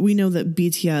 But we know that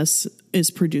BTS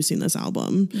is producing this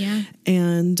album. Yeah.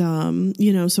 And,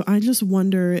 you know, so I just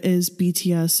wonder, is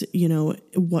BTS, you know,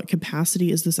 what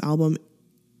capacity is this album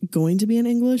going to be in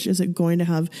English? Is it going to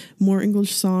have more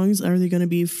English songs? Are they going to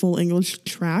be full English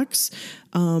tracks?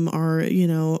 You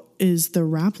know, is the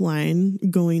rap line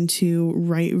going to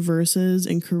write verses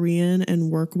in Korean and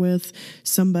work with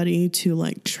somebody to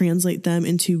like translate them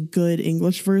into good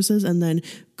English verses, and then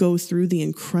go through the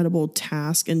incredible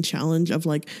task and challenge of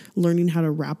like learning how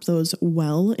to rap those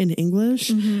well in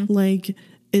English? Like,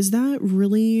 is that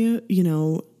really, you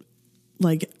know,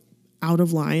 like out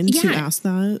of line to ask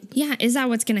that? Yeah. Is that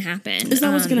what's going to happen? Is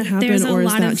that what's going to happen, or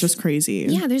is that just crazy?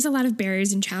 Yeah, there's a lot of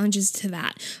barriers and challenges to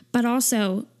that. But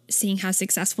also, seeing how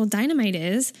successful Dynamite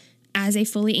is as a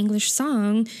fully English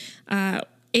song,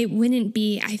 it wouldn't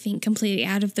be, I think, completely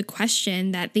out of the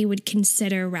question that they would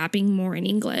consider rapping more in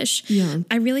English. Yeah.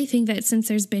 I really think that since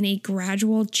there's been a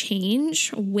gradual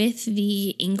change with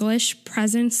the English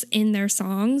presence in their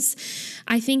songs,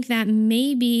 I think that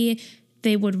maybe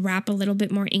they would rap a little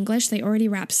bit more English. They already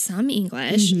rap some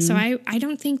English. So I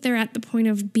don't think they're at the point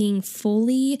of being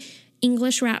fully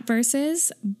English rap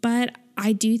verses, but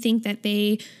I do think that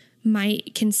they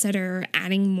might consider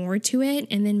adding more to it,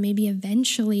 and then maybe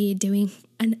eventually doing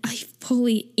a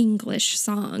fully English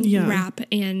song, rap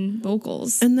and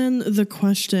vocals. And then the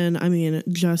question, I mean,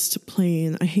 just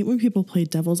playing, I hate when people play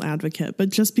devil's advocate, but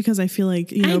just because I feel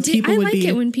like, you know, people would be... I like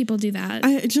it when people do that.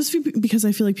 Because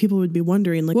I feel like people would be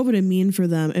wondering, like, what would it mean for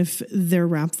them if their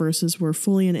rap verses were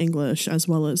fully in English as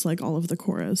well as like all of the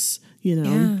chorus? You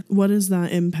know, what does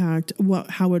that impact?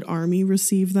 How would ARMY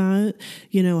receive that?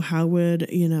 You know, how would,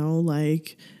 you know,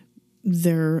 like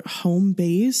their home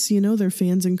base, you know, their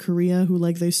fans in Korea who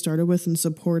like they started with and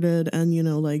supported, and, you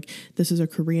know, like this is a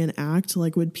Korean act,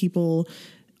 like would people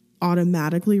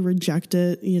automatically reject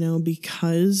it, you know,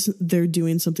 because they're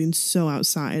doing something so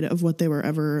outside of what they were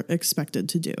ever expected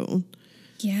to do?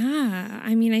 Yeah,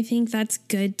 I mean, I think that's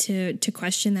good to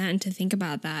question that and to think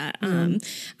about that.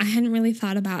 I hadn't really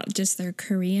thought about just their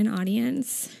Korean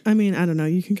audience. I mean, I don't know.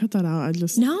 You can cut that out.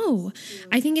 No.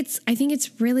 I think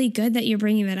it's really good that you're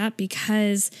bringing that up,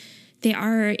 because they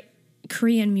are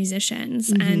Korean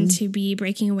musicians, and to be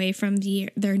breaking away from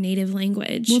their native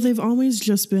language. Well, they've always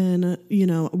just been, you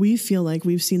know, we feel like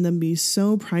we've seen them be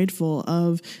so prideful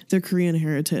of their Korean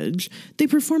heritage. They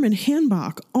perform in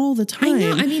hanbok all the time. I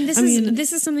know. I mean,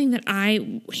 this is something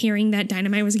that hearing that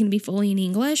Dynamite was going to be fully in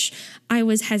English, I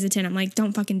was hesitant. I'm like,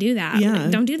 don't fucking do that. Yeah.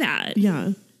 Like, don't do that.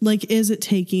 Yeah. Like, is it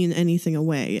taking anything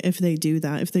away if they do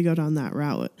that, if they go down that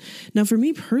route? Now, for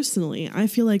me personally, I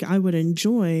feel like I would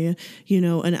enjoy,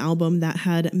 an album that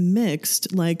had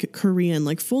mixed like Korean,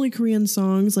 like fully Korean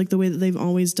songs, like the way that they've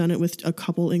always done it with a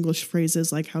couple English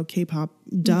phrases, like how K-pop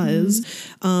does.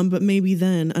 But maybe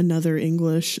then another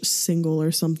English single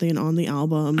or something on the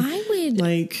album. I would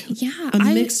like, a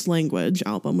mixed language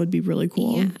album would be really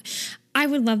cool. Yeah, I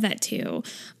would love that too.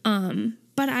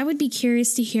 But I would be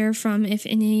curious to hear from if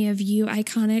any of you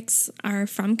Iconics are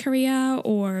from Korea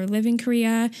or live in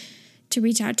Korea to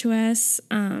reach out to us,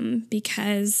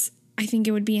 because I think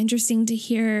it would be interesting to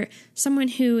hear someone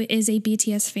who is a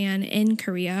BTS fan in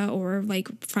Korea or like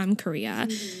from Korea,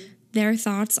 their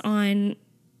thoughts on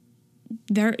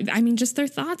their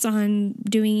thoughts on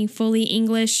doing fully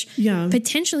English,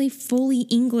 potentially fully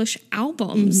English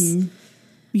albums.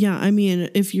 Yeah, I mean,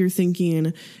 if you're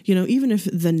thinking, even if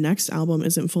the next album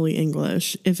isn't fully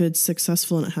English, if it's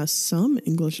successful and it has some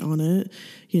English on it,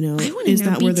 I want to is know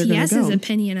that where they're going to go? BTS's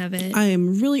opinion of it. I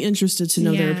am really interested to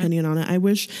know their opinion on it. I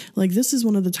wish, like, this is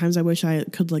one of the times I wish I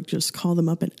could, like, just call them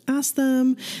up and ask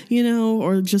them,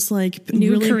 or just, like,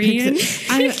 New really Korean.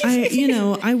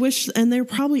 I wish, and they're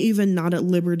probably even not at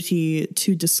liberty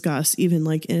to discuss, even,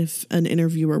 like, if an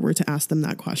interviewer were to ask them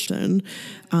that question.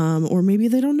 Or maybe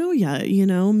they don't know yet,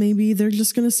 maybe they're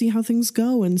just going to see how things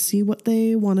go and see what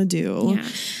they want to do. Yeah.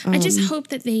 I just hope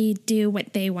that they do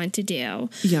what they want to do.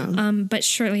 Yeah. But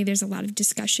surely there's a lot of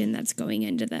discussion that's going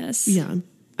into this. Yeah.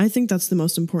 I think that's the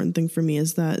most important thing for me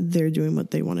is that they're doing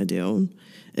what they want to do.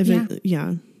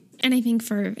 And I think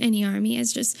for any army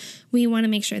is just, we want to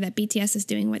make sure that BTS is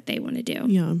doing what they want to do.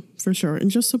 Yeah, for sure.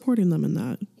 And just supporting them in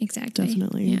that. Exactly.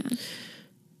 Definitely. Yeah.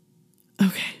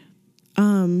 Okay.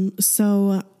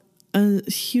 So a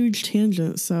huge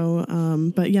tangent.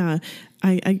 So, but yeah,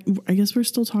 I guess we're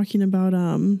still talking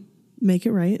about, Make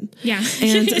It Right. Yeah.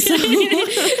 And so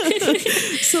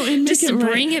in Make just It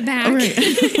Right, bring it back.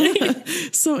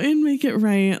 Right. So in Make It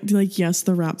Right, like, yes,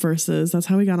 the rap verses, that's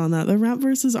how we got on that. The rap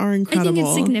verses are incredible. I think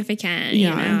it's significant.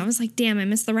 I was like, damn, I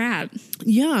missed the rap.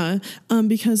 Yeah.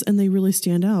 Because they really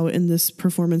stand out in this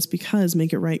performance because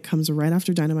Make It Right comes right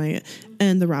after Dynamite,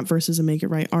 and the rap verses in Make It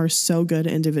Right are so good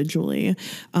individually.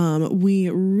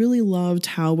 We really loved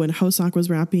how when Hoseok was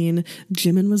rapping,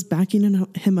 Jimin was backing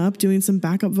him up, doing some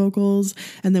backup vocals.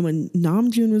 And then when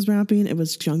Namjoon was rapping, it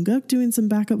was Jungkook doing some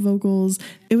backup vocals.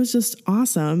 It was just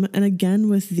awesome. And again,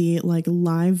 with the like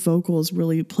live vocals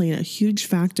really playing a huge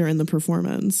factor in the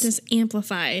performance. Just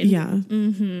amplified. Yeah.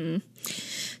 Mm-hmm.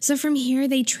 So from here,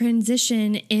 they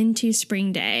transition into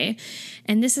Spring Day.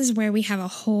 And this is where we have a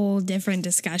whole different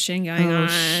discussion going on. Oh,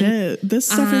 shit. This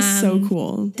stuff is so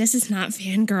cool. This is not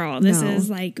fangirl. This is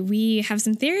like, we have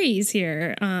some theories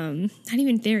here. Not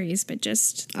even theories, but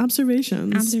just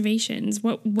observations.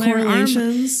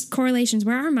 Correlations,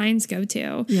 where our minds go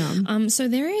to. Yeah. So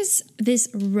there is this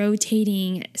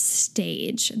rotating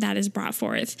stage that is brought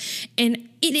forth. And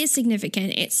it is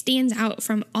significant. It stands out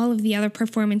from all of the other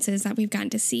performances that we've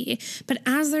gotten to see. But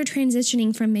as they're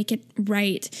transitioning from Make It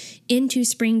Right into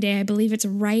Spring Day, I believe it's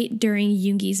right during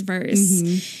Yoongi's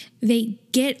verse, they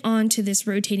get onto this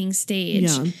rotating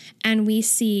stage and we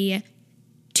see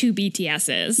two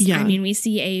BTSs. Yeah. I mean, we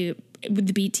see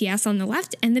the BTS on the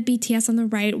left and the BTS on the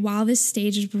right while this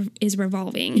stage is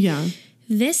revolving. Yeah.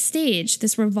 This stage,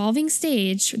 this revolving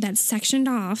stage that's sectioned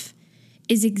off,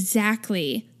 is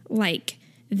exactly like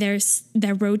their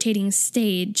rotating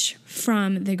stage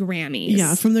from the Grammys.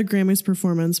 Yeah, from the Grammys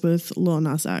performance with Lil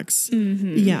Nas X.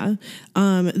 Mm-hmm. Yeah.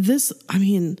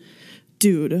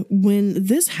 Dude, when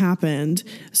this happened,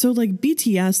 so like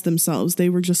BTS themselves, they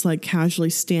were just like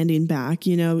casually standing back,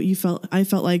 I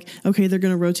felt like, okay, they're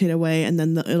going to rotate away and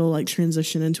then it'll like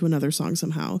transition into another song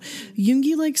somehow.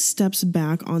 Yoongi like steps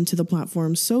back onto the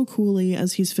platform so coolly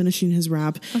as he's finishing his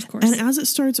rap. Of course. And as it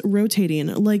starts rotating,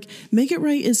 like Make It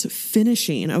Right is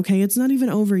finishing, okay? It's not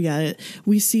even over yet.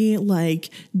 We see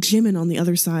like Jimin on the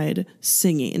other side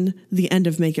singing the end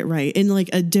of Make It Right in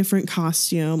like a different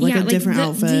costume, like a different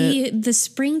outfit. The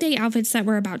Spring Day outfits that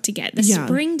we're about to get, the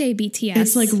Spring Day BTS.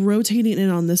 It's like rotating in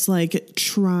on this like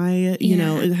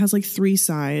it has like three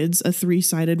sides, a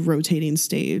three-sided rotating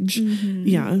stage. Mm-hmm.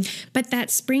 Yeah. But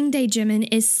that Spring Day Jimin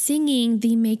is singing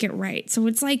the Make It Right. So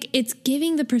it's like, it's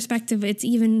giving the perspective, it's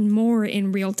even more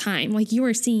in real time. Like you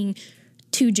are seeing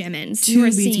two Jimins. You are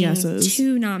BTSs.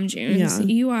 Seeing two Namjoons. Yeah.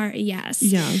 You are, yes.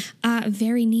 Yeah.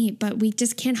 Very neat. But we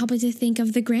just can't help but to think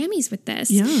of the Grammys with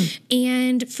this. Yeah.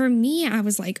 And for me, I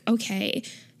was like, okay,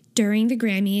 during the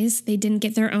Grammys, they didn't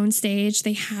get their own stage.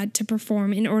 They had to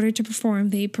perform. In order to perform,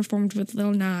 they performed with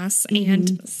Lil Nas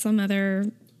and some other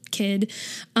kid.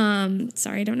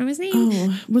 Sorry, I don't know his name.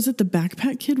 Oh, was it the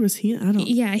backpack kid? Was he? I don't.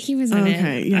 Yeah, he was in it.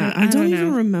 Okay, yeah. I don't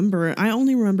even know. remember. I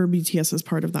only remember BTS as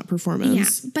part of that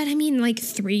performance. Yeah, but I mean, like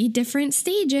 3 different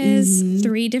stages,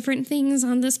 3 different things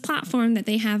on this platform that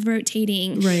they have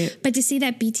rotating. Right. But to see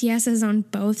that BTS is on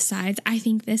both sides, I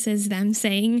think this is them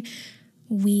saying,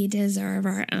 we deserve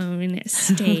our own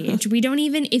stage. We don't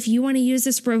even, if you want to use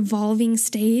this revolving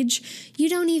stage, you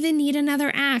don't even need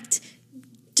another act.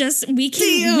 Just we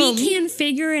can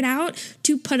figure it out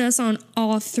to put us on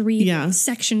all 3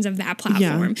 sections of that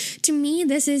platform. To me,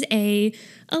 this is a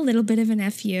little bit of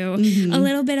an FU, a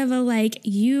little bit of a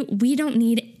we don't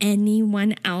need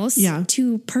anyone else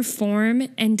to perform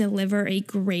and deliver a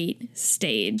great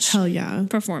stage. Hell yeah.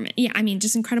 Performance. Yeah, I mean,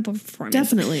 just incredible performance.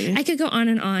 Definitely. I could go on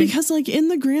and on. Because in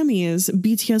the Grammys,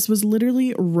 BTS was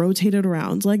literally rotated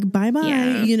around. Bye-bye.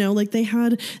 Yeah. You know, they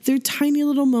had their tiny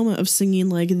little moment of singing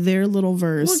their little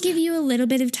verse. We'll give you a little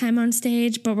bit of time on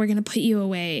stage, but we're going to put you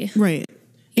away. Right.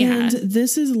 Yeah. And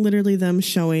this is literally them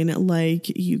showing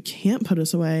you can't put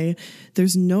us away.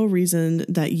 There's no reason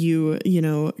that you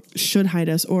should hide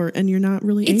us and you're not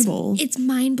really able. It's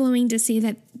mind blowing to see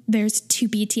that there's 2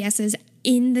 BTSs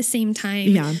in the same time.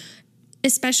 Yeah.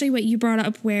 Especially what you brought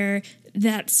up where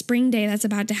that spring day that's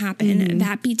about to happen,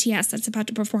 that BTS that's about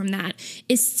to perform that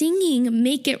is singing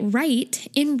Make It Right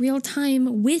in real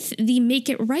time with the Make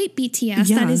It Right BTS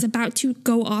that is about to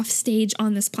go off stage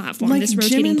on this platform, this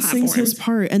rotating Jimin platform. sings his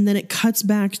part and then it cuts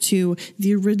back to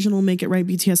the original Make It Right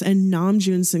BTS and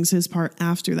Namjoon sings his part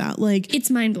after that. It's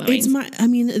mind blowing. I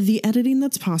mean, the editing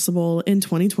that's possible in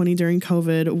 2020 during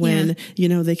COVID when,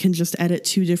 they can just edit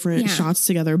 2 different shots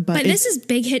together. But this is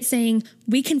Big Hit saying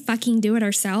we can fucking do it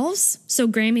ourselves. So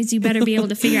Grammys, you better be able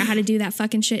to figure out how to do that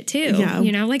fucking shit too. Yeah.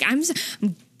 I'm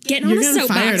getting on the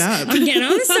soapbox. I'm getting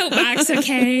on the soapbox,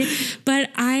 okay?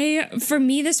 But for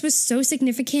me, this was so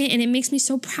significant and it makes me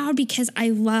so proud because I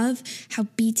love how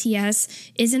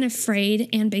BTS isn't afraid,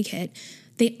 and Big Hit,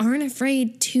 they aren't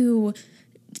afraid to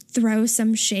throw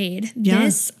some shade. Yeah.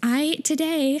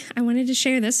 Today, I wanted to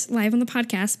share this live on the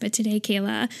podcast, but today,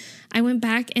 Kayla, I went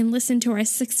back and listened to our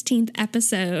 16th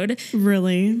episode.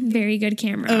 Really? Very Good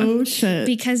Camera. Oh, shit.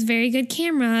 Because Very Good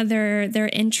Camera, their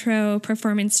intro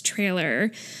performance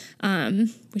trailer,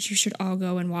 which you should all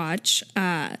go and watch,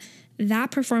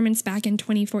 that performance back in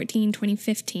 2014,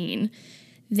 2015,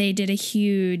 they did a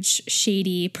huge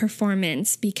shady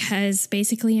performance because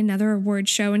basically another award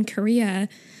show in Korea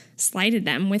slighted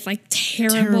them with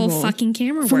terrible fucking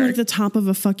camera from work. The top of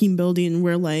a fucking building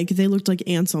where they looked like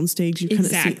ants on stage. You couldn't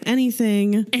see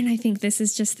anything. And I think this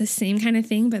is just the same kind of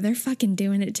thing, but they're fucking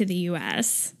doing it to the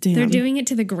US. Damn. They're doing it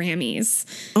to the Grammys.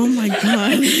 Oh my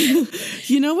God.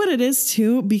 You know what it is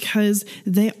too? Because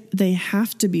they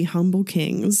have to be humble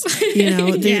kings.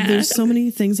 There's so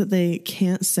many things that they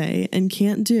can't say and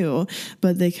can't do,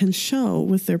 but they can show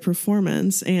with their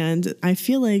performance. And I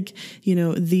feel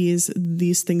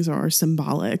these things are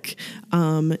symbolic.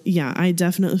 I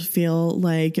definitely feel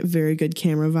Very Good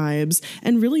Camera vibes.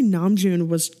 And really Namjoon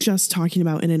was just talking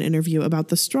about in an interview about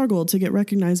the struggle to get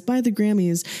recognized by the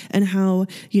Grammys and how,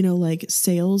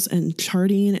 sales and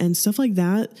charting and stuff like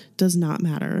that does not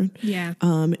matter. Yeah.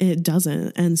 It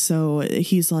doesn't. And so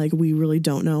he's we really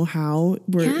don't know how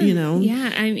we're,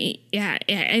 Yeah. I mean,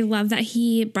 I love that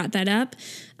he brought that up.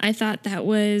 I thought that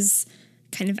was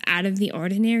kind of out of the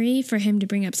ordinary for him to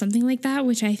bring up something like that,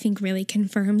 which I think really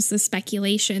confirms the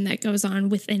speculation that goes on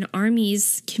within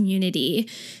ARMY's community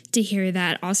to hear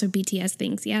that also BTS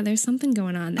thinks, there's something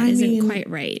going on that isn't quite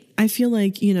right. I feel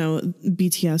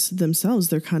BTS themselves,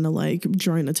 they're kind of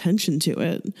drawing attention to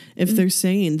it. If they're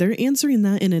saying, they're answering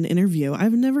that in an interview.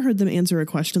 I've never heard them answer a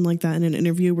question like that in an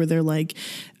interview where they're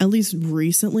at least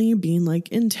recently being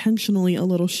intentionally a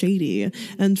little shady.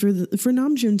 And for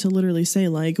Namjoon to literally say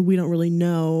we don't really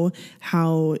know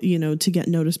how, to get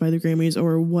noticed by the Grammys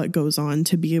or what goes on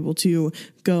to be able to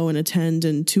go and attend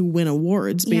and to win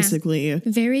awards, basically.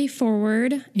 Very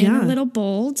forward and a little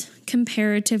bold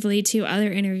comparatively to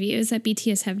other interviews that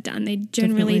BTS have done. They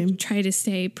generally try to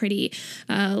stay pretty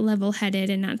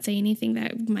level-headed and not say anything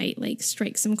that might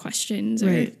strike some questions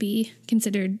or be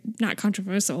considered not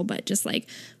controversial, but just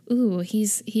ooh,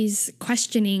 he's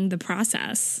questioning the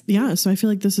process. Yeah, so I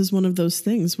feel this is one of those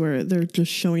things where they're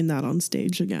just showing that on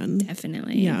stage again.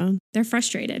 Definitely. Yeah. They're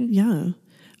frustrated. Yeah.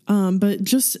 But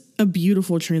just a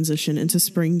beautiful transition into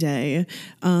Spring Day.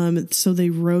 So they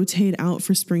rotate out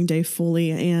for Spring Day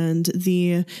fully, and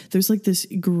there's like this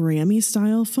Grammy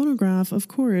style phonograph, of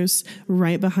course,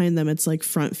 right behind them. It's like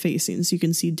front facing, so you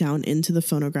can see down into the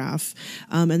phonograph.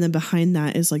 And then behind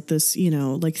that is like this,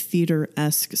 like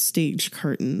theater-esque stage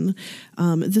curtain.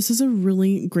 This is a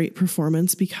really great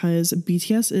performance because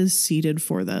BTS is seated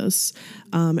for this.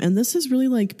 And this has really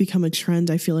like become a trend,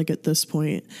 I feel like, at this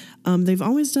point. They've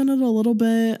always done it a little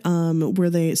bit, where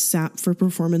they sat for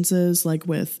performances like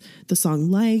with the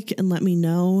song Like and Let Me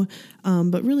Know.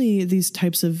 But really these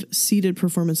types of seated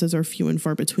performances are few and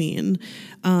far between.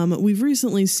 We've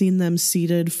recently seen them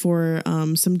seated for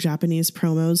some Japanese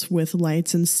promos with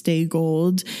Lights and Stay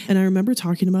Gold. And I remember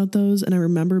talking about those, and I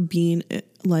remember being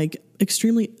like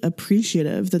extremely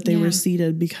appreciative that they were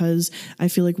seated, because I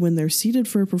feel like when they're seated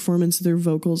for a performance, their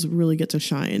vocals really get to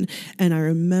shine. And I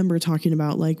remember talking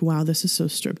about like, wow, this is so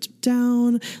stripped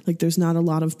down. Like there's not a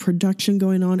lot of production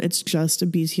going on. It's just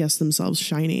BTS themselves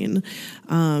shining.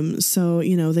 So,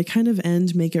 they kind of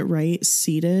end Make It Right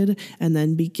seated and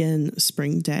then begin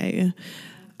Spring Day.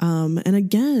 And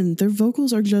again, their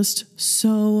vocals are just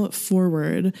so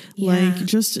forward. Like,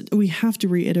 we have to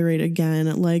reiterate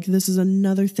again, like, this is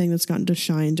another thing that's gotten to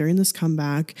shine during this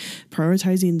comeback,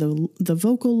 prioritizing the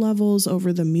vocal levels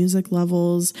over the music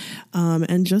levels,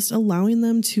 and just allowing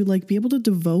them to, like, be able to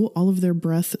devote all of their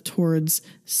breath towards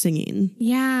singing.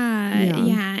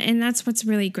 Yeah. And that's what's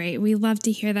really great. We love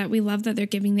to hear that. We love that they're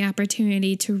giving the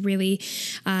opportunity to really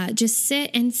just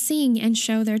sit and sing and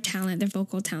show their talent, their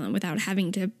vocal talent, without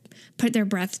having to put their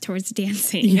breath towards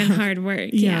dancing and hard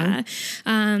work.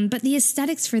 But the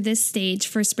aesthetics for this stage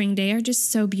for Spring Day are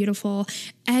just so beautiful.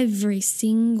 Every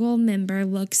single member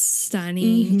looks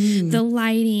stunning. The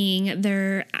lighting,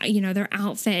 their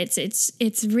outfits,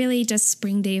 it's really just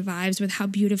Spring Day vibes with how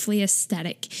beautifully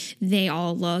aesthetic they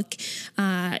all look.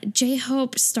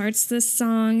 J-Hope starts this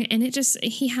song, and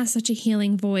he has such a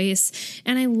healing voice,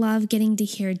 and I love getting to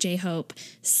hear J-Hope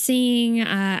sing.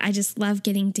 I just love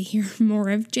getting to hear more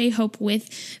of J-Hope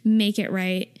with Make It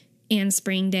Right and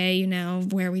Spring Day,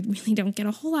 where we really don't get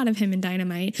a whole lot of him in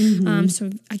Dynamite. So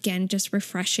again, just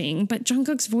refreshing. But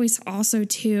Jungkook's voice also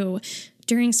too.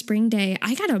 During Spring Day,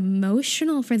 I got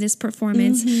emotional for this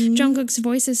performance. Jungkook's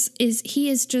voice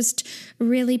is just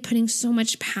really putting so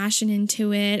much passion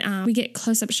into it. We get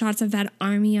close-up shots of that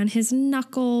army on his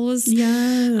knuckles.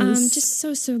 Yes. Just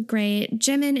so great.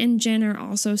 Jimin and Jin are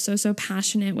also so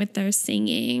passionate with their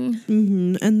singing.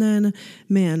 And then,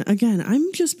 man, again,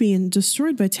 I'm just being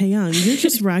destroyed by Taeyang. You're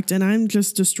just wrecked, and I'm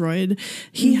just destroyed.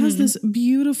 He has this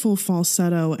beautiful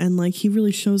falsetto, and like he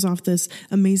really shows off this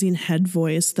amazing head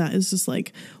voice that is just like,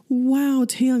 wow,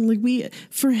 Taeyang, like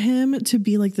for him to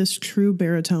be like this true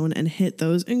baritone and hit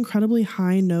those incredibly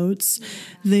high notes,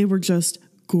 they were just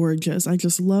gorgeous. I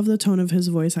just love the tone of his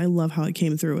voice. I love how it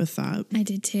came through with that. I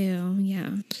did too.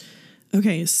 Yeah.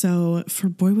 Okay, so for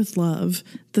Boy With Love,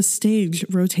 the stage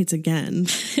rotates again,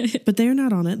 but they're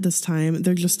not on it this time.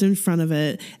 They're just in front of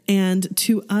it. And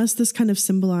to us, this kind of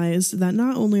symbolized that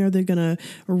not only are they going to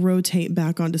rotate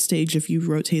back onto stage if you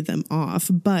rotate them off,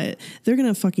 but they're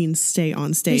going to fucking stay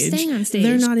on stage. They're staying on stage.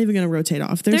 They're not even going to rotate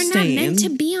off. They're staying. Not meant to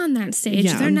be on that stage.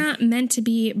 Yeah. They're not meant to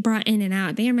be brought in and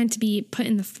out. They are meant to be put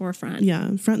in the forefront.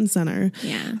 Yeah, front and center.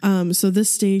 Yeah. So this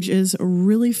stage is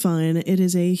really fun.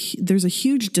 There's a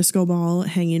huge disco ball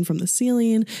hanging from the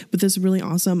ceiling with this really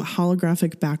awesome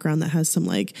holographic background that has some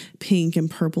like pink and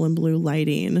purple and blue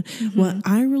lighting. What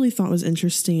I really thought was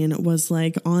interesting was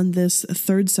like on this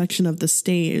third section of the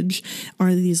stage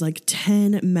are these like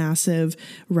 10 massive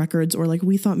records, or like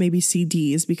we thought maybe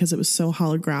CDs because it was so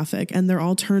holographic, and they're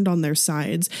all turned on their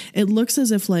sides. It looks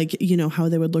as if like, how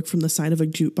they would look from the side of a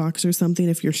jukebox or something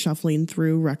if you're shuffling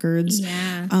through records.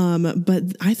 Yeah. But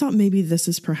I thought maybe this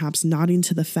is perhaps nodding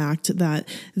to the fact that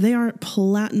they are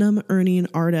platinum earning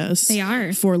artists. They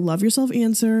are. For Love Yourself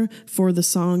Answer, for the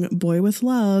song Boy With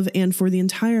Love, and for the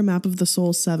entire Map of the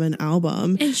Soul 7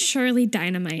 album. And surely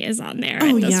Dynamite is on there.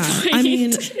 Oh, at this yeah. point. I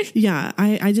mean, yeah,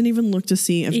 I didn't even look to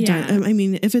see if,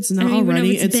 if it's not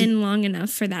already. It's been long enough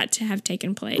for that to have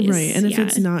taken place. Right. And if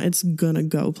it's not, it's gonna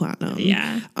go platinum.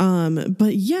 Yeah.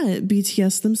 But yet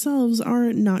BTS themselves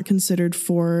are not considered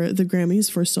for the Grammys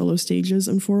for solo stages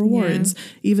and for awards,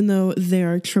 even though they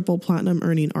are triple platinum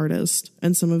earning artists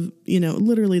and some of,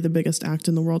 literally the biggest act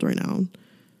in the world right now.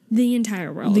 The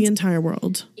entire world. The entire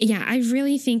world. Yeah, I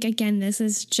really think, again, this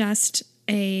is just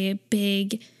a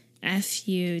big F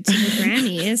you to the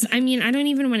Grammys. I mean, I don't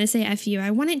even want to say F you.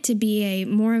 I want it to be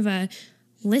more of a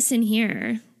listen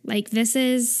here. Like, this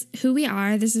is who we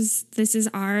are. This is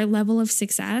our level of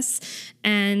success.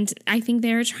 And I think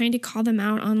they're trying to call them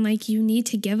out on, like, you need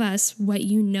to give us what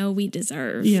you know we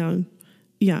deserve. Yeah.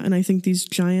 Yeah, and I think these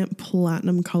giant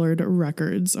platinum colored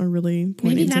records are really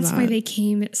pointing Maybe to that's that. why they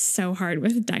came so hard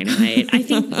with Dynamite. I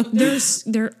think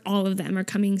they're all of them are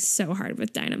coming so hard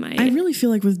with Dynamite. I really feel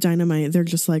like with Dynamite, they're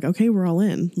just like, okay, we're all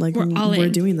in. Like, we're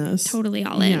doing this. Totally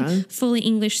all in. Yeah. Fully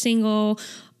English single.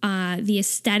 The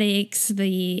aesthetics,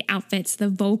 the outfits, the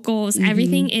vocals,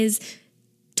 everything is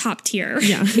top tier.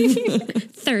 Yeah.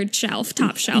 Third shelf,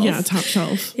 top shelf. Yeah, top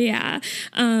shelf. Yeah.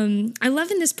 I love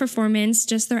in this performance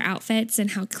just their outfits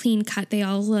and how clean cut they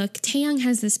all look. Taehyung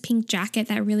has this pink jacket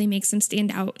that really makes him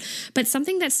stand out. But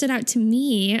something that stood out to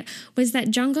me was that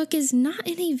Jungkook is not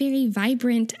in a very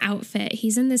vibrant outfit.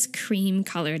 He's in this cream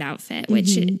colored outfit,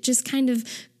 which it just kind of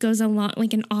goes along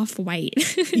like an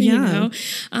off-white, you know?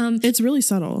 It's really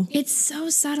subtle. It's so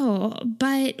subtle.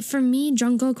 But for me,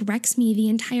 Jungkook wrecks me the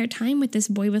entire time with this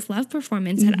Boy With Love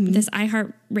performance at this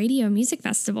iHeartRadio Music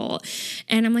Festival.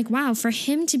 And I'm like, wow, for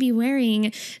him to be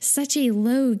wearing such a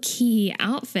low-key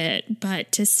outfit,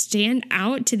 but to stand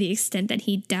out to the extent that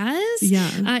he does,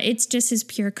 it's just his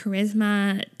pure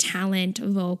charisma, talent,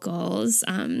 vocals,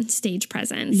 stage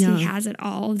presence. Yeah. He has it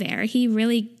all there. He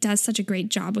really does such a great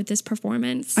job with this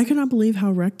performance. I cannot believe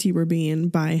how wrecked you were being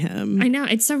by him. I know,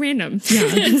 it's so random. Yeah.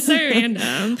 It's so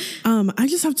random. I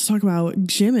just have to talk about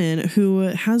Jimin, who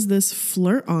has this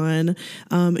flirt on.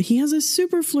 He has a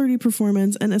super flirty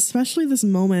performance, and especially this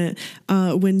moment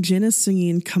when Jin is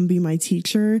singing "Come Be My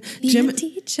Teacher."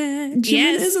 Jimin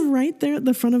is right there at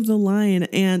the front of the line,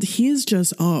 and he is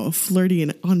just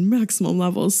flirting on maximum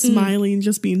levels, smiling,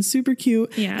 just being super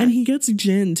cute. Yeah. And he gets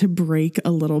Jin to break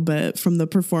a little bit from the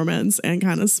performance and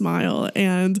kind of smile.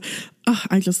 And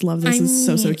I just love this.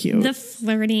 It's so cute. The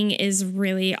flirting is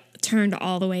really turned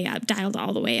all the way up, dialed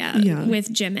all the way up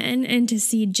with Jimin, and to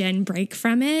see Jin break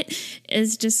from it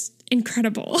is just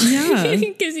incredible. Yeah.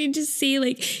 Because you just see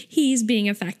like he's being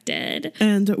affected.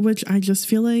 And which I just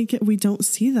feel like we don't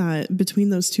see that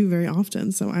between those two very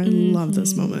often. So I love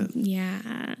this moment.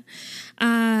 Yeah.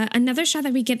 Another shot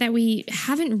that we get that we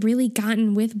haven't really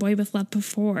gotten with Boy With Love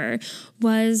before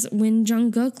was when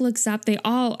Jungkook looks up. They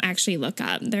all actually look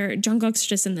up. Jungkook's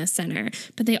just in the center,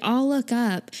 but they all look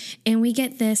up, and we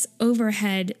get this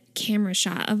overhead camera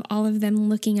shot of all of them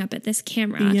looking up at this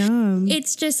camera. Yeah.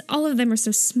 It's just, all of them are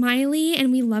so smiley,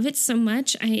 and we love it so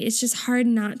much. It's just hard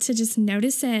not to just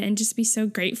notice it and just be so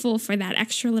grateful for that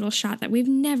extra little shot that we've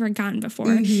never gotten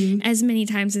before as many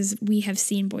times as we have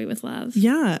seen Boy With Love.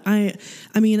 Yeah.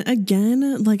 I mean,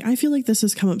 again, like, I feel like this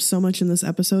has come up so much in this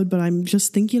episode, but I'm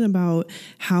just thinking about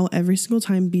how every single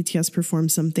time BTS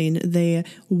performs something, they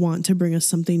want to bring us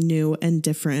something new and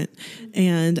different.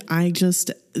 And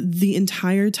the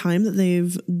entire time that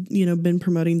they've, been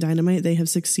promoting Dynamite, they have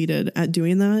succeeded at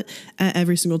doing that at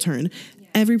every single turn.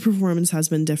 Every performance has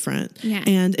been different. Yeah.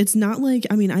 And it's not like,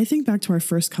 I think back to our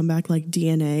first comeback, like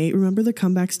DNA. Remember the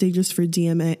comeback stages for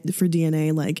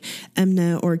DNA, like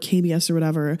Mnet or KBS or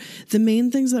whatever? The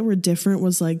main things that were different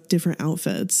was like different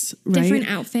outfits, right? Different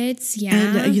outfits, yeah.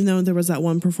 And, there was that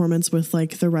one performance with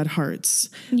like the red hearts.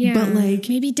 Yeah. But like,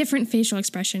 maybe different facial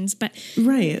expressions, but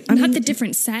right. Not the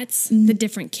different sets, the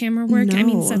different camera work. No. I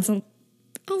mean, sets a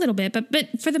little bit,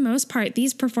 but for the most part,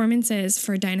 these performances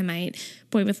for Dynamite,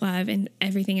 Boy With Love, and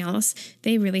everything else,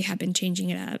 they really have been changing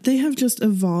it up. They have just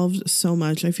evolved so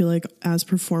much, I feel like, as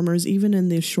performers, even in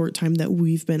the short time that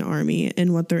we've been ARMY,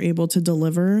 and what they're able to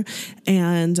deliver.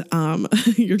 And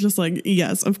you're just like,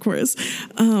 yes, of course.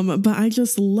 But I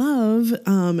just love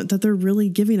that they're really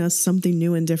giving us something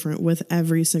new and different with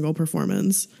every single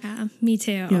performance. Yeah, me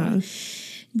too. Yeah.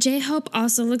 J-Hope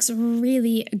also looks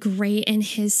really great in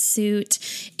his suit.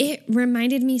 It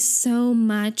reminded me so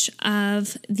much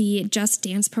of the Just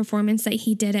Dance performance that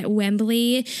he did at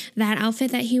Wembley. That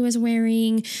outfit that he was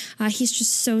wearing, he's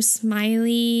just so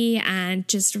smiley and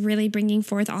just really bringing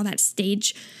forth all that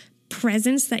stage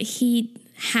presence that he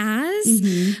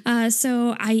has.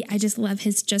 So I just love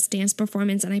his Just Dance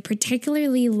performance, and I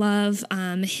particularly love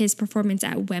his performance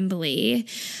at Wembley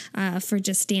for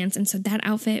Just Dance. And so that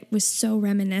outfit was so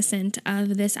reminiscent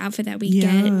of this outfit that we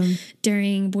get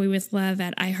during Boy With Love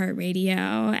at iHeartRadio.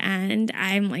 And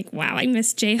I'm like, wow, I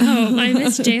miss J-Hope. I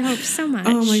miss J-Hope so much.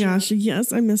 Oh my gosh,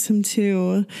 yes, I miss him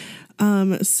too.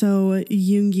 So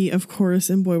Yoongi, of course,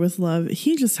 in Boy With Love,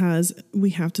 he just has,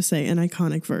 we have to say, an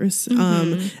iconic verse.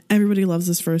 Everybody loves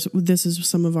this verse. This is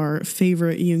some of our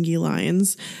favorite Yoongi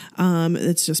lines.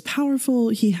 It's just powerful.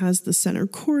 He has the center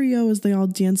choreo as they all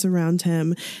dance around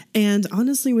him. And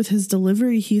honestly, with his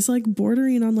delivery, he's like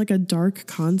bordering on like a dark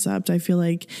concept. I feel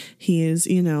like he is,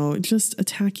 you know, just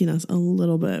attacking us a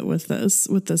little bit with this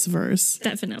verse.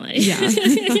 Definitely. Yeah.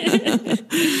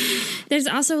 There's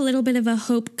also a little bit of a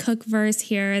Hope Cook verse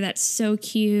here that's so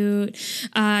cute.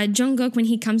 Jungkook, when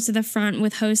he comes to the front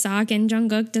with Hoseok, and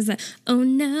Jungkook does that, oh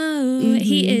no.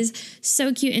 He is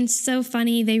so cute and so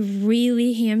funny. They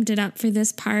really hammed it up for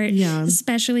this part,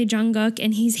 especially Jungkook.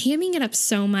 And he's hamming it up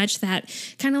so much that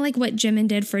kind of like what Jimin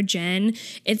did for Jin,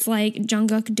 it's like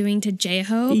Jungkook doing to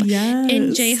J-Hope. Yes.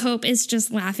 And J-Hope is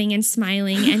just laughing and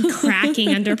smiling and cracking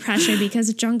under pressure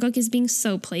because Jungkook is being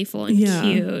so playful and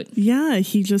cute. Yeah,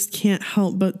 he just can't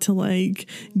help but to like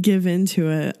give into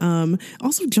it.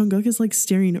 Also, Jungkook is like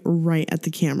staring right at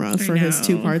the camera for his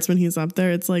two parts when he's up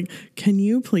there. It's like, can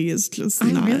you please just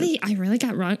not? I really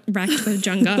got wrecked with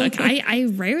Jungkook. I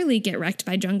rarely get wrecked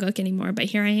by Jungkook anymore, but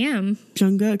here I am.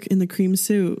 Jungkook in the cream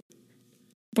suit.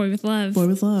 Boy With Love. Boy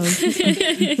With Love.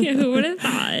 Who would have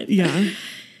thought? Yeah.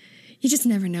 You just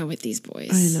never know with these boys.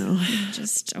 I know. They're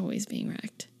just always being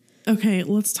wrecked. Okay,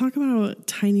 let's talk about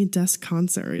Tiny Desk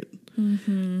Concert.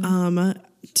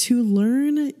 To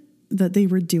learn that they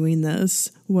were doing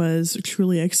this was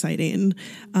truly exciting.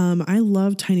 I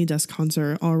love Tiny Desk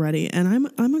Concert already, and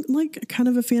I'm like kind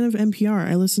of a fan of NPR.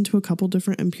 I listen to a couple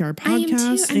different NPR podcasts. I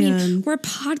am too. I mean, we're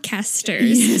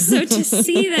podcasters, so to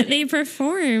see that they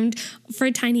performed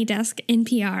for Tiny Desk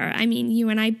NPR, I mean, you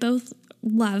and I both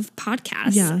love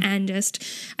podcasts, and just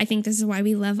I think this is why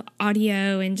we love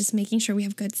audio and just making sure we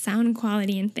have good sound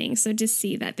quality and things. So just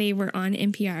see that they were on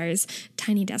NPR's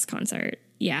Tiny Desk Concert.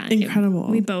 Yeah. Incredible.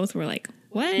 We both were like,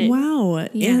 what? Wow.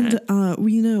 Yeah. And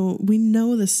we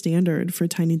know the standard for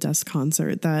Tiny Desk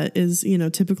Concert that is, you know,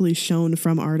 typically shown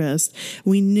from artists.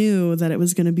 We knew that it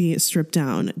was going to be stripped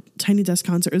down. Tiny Desk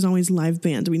Concert is always live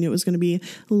band. We knew it was going to be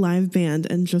live band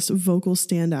and just vocal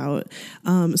standout.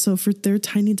 So for their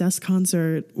Tiny Desk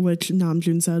Concert, which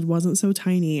Namjoon said wasn't so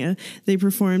tiny, they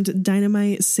performed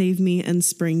Dynamite, Save Me, and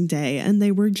Spring Day. And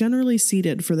they were generally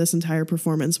seated for this entire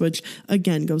performance, which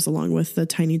again goes along with the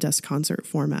Tiny Desk Concert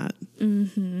format.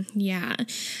 Yeah.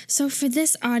 So for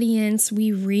this audience,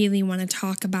 we really want to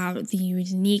talk about the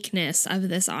uniqueness of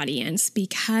this audience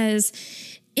because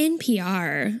in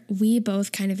PR, we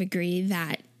both kind of agree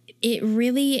that it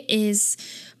really is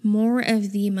more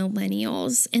of the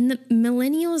millennials and the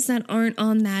millennials that aren't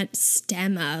on that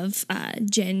stem of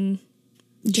Gen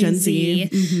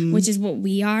Z, which is what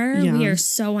we are. Yeah. We are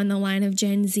so on the line of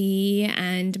Gen Z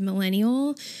and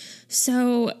millennial.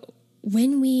 So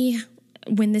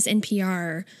when this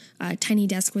NPR Tiny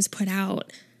Desk was put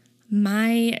out,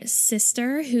 my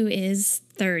sister, who is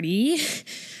 30,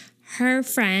 her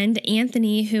friend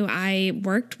Anthony, who I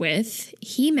worked with,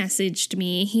 he messaged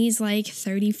me. He's like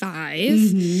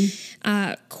 35.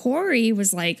 Corey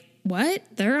was like, what?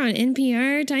 They're on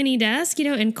NPR Tiny Desk, you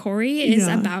know, and Corey is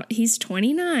he's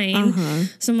 29.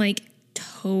 So I'm like,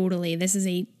 totally, this is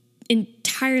a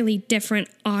entirely different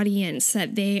audience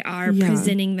that they are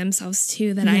presenting themselves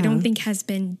to that I don't think has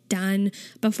been done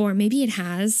before. Maybe it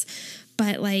has,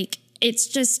 but like it's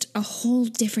just a whole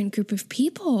different group of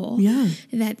people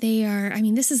that they are. I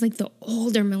mean, this is like the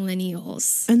older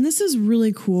millennials. And this is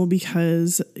really cool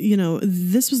because, you know,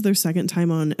 this was their second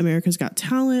time on America's Got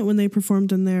Talent when they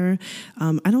performed in there.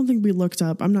 I don't think we looked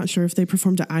up. I'm not sure if they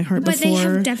performed at iHeart before. But they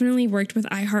have definitely worked with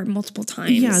iHeart multiple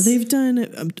times. Yeah, they've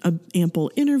done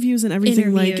ample interviews and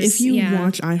everything. Like if you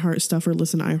watch iHeart stuff or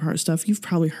listen to iHeart stuff, you've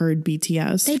probably heard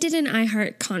BTS. They did an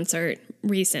iHeart concert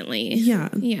recently. Yeah.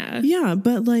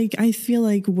 But like, I feel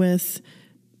like with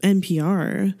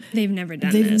NPR, they've never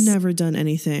done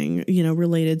anything, you know,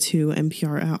 related to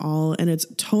NPR at all. And it's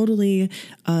totally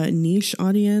a niche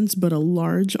audience, but a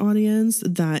large audience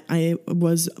that I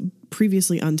was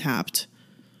previously untapped.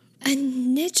 A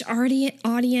niche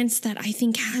audience that I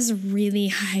think has really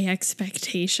high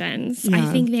expectations.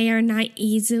 I think they are not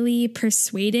easily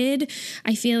persuaded.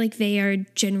 I feel like they are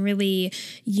generally,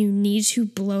 you need to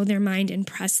blow their mind,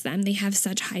 impress them. They have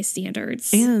such high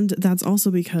standards. And that's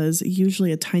also because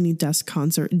usually a Tiny Desk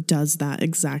Concert does that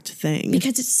exact thing.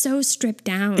 Because it's so stripped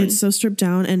down. It's so stripped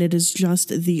down, and it is just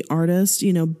the artist,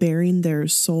 you know, bearing their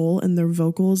soul and their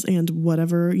vocals and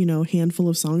whatever, you know, handful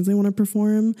of songs they want to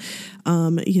perform.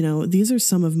 You know, these are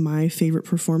some of my favorite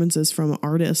performances from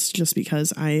artists just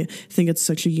because I think it's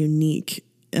such a unique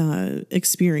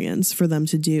experience for them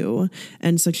to do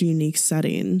and such a unique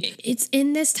setting. It's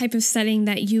in this type of setting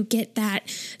that you get that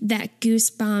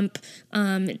goosebump,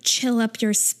 chill up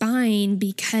your spine,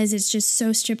 because it's just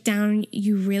so stripped down.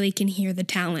 You really can hear the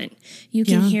talent. You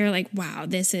can hear like, wow,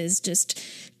 this is just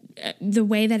the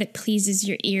way that it pleases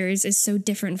your ears is so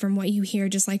different from what you hear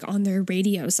just like on their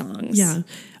radio songs. Yeah.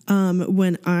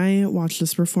 When I watched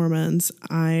this performance,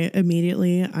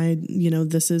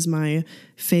 this is my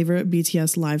favorite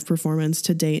BTS live performance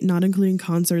to date, not including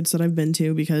concerts that I've been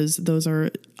to because those are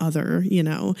other,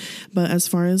 but as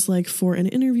far as like for an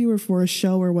interview or for a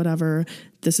show or whatever,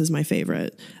 this is my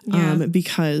favorite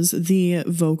because the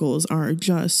vocals are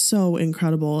just so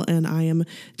incredible. And I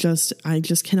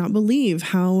just cannot believe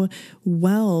how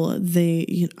well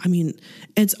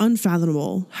it's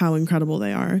unfathomable how incredible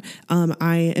they are.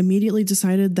 I immediately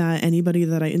decided that anybody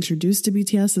that I introduced to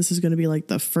BTS, this is going to be like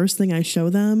the first thing I show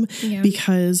them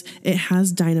because it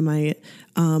has Dynamite,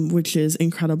 which is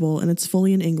incredible. And it's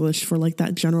fully in English for like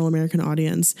that general American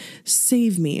audience.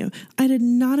 Save Me. I did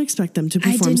not expect them to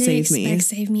perform Save Me. I didn't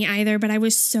expect Save Me either, but I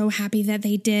was so happy that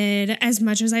they did. As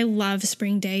much as I love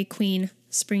Spring Day, Queen,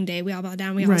 Spring Day, we all bow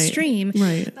down, we all stream.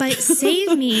 Right. But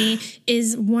Save Me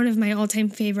is one of my all-time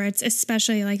favorites,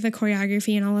 especially like the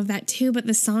choreography and all of that too. But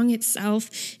the song itself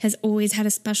has always had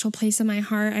a special place in my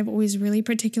heart. I've always really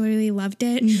particularly loved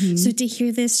it. Mm-hmm. So to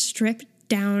hear this stripped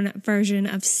down version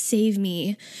of Save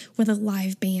Me with a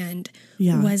live band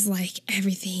was like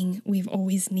everything we've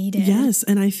always needed. Yes.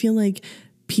 And I feel like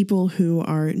people who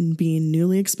are being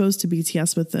newly exposed to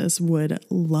BTS with this would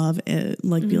love it,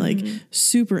 like be like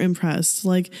super impressed.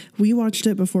 Like we watched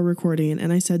it before recording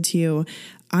and I said to you,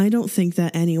 I don't think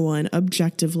that anyone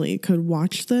objectively could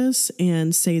watch this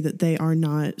and say that they are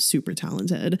not super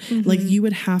talented. Mm-hmm. Like you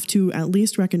would have to at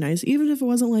least recognize, even if it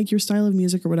wasn't like your style of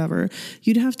music or whatever,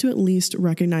 you'd have to at least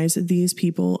recognize that these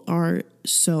people are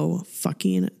so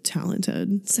fucking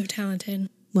talented. So talented.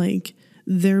 Like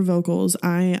their vocals,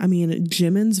 I mean,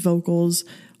 Jimin's vocals,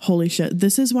 holy shit.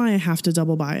 This is why I have to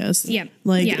double bias. Yeah.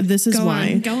 This is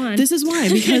why. Go on. This is why,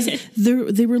 because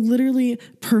they were literally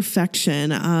perfection.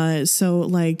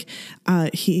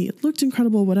 He looked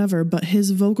incredible, whatever, but his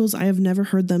vocals, I have never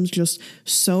heard them just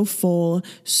so full,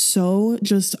 so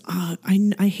just,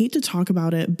 I hate to talk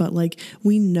about it, but like,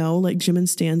 we know like Jimin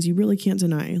stans, you really can't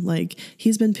deny, like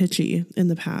he's been pitchy in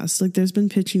the past. Like there's been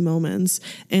pitchy moments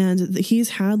and he's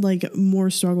had like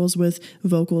more struggles with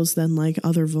vocals than like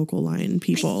other vocal line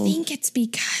people. I think it's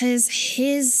because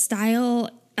his style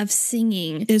of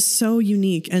singing is so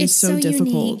unique and so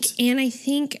difficult. Unique. And I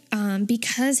think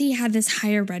because he had this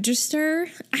higher register,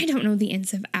 I don't know the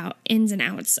ins and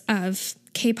outs of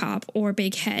K-pop or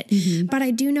Big Hit, but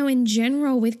I do know in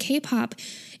general with K-pop,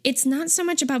 it's not so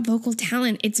much about vocal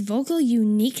talent, it's vocal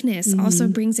uniqueness also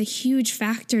brings a huge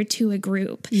factor to a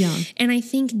group. Yeah. And I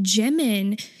think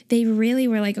Jimin, they really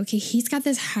were like, okay, he's got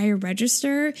this higher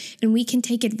register and we can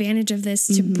take advantage of this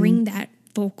to bring that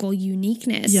vocal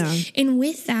uniqueness. Yeah. And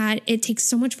with that, it takes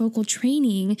so much vocal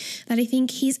training that I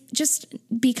think he's just,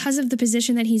 because of the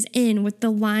position that he's in with the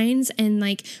lines and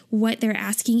like what they're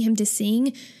asking him to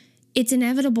sing, it's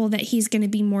inevitable that he's going to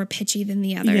be more pitchy than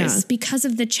the others because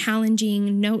of the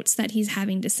challenging notes that he's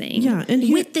having to sing. Yeah.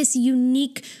 And with this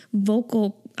unique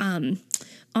vocal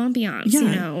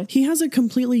ambiance, He has a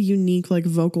completely unique like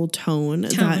vocal tone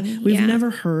that we've never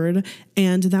heard,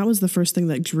 and that was the first thing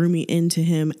that drew me into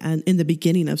him and in the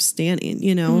beginning of standing,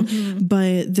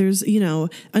 but there's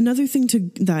another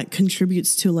thing that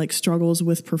contributes to like struggles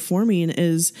with performing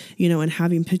is and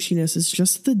having pitchiness is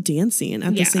just the dancing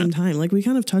at the same time. Like we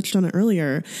kind of touched on it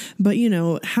earlier, but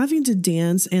having to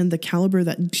dance and the caliber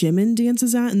that Jimin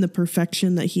dances at and the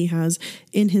perfection that he has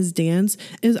in his dance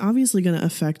is obviously going to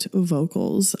affect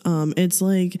vocals. It's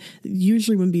like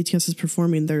usually when BTS is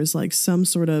performing, there's like some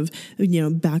sort of,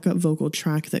 backup vocal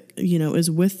track that, is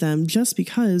with them just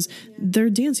because their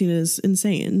dancing is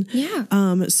insane. Yeah.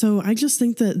 So I just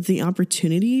think that the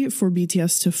opportunity for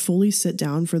BTS to fully sit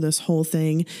down for this whole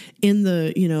thing in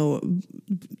the,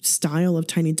 style of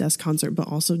Tiny Desk concert, but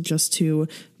also just to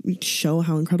show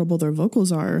how incredible their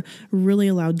vocals are, really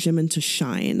allowed Jimin to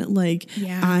shine. Like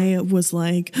I was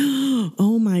like,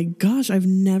 oh my gosh, I've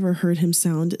never heard him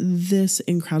sound this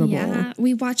incredible. Yeah,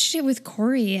 we watched it with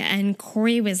Corey and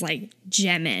Corey was like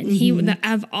Jimin.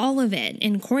 Of all of it,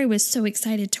 and Corey was so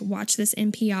excited to watch this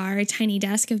NPR Tiny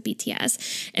Desk of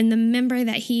BTS, and the member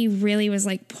that he really was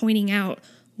like pointing out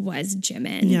was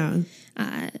Jimin. Yeah.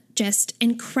 Just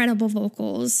incredible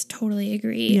vocals. Totally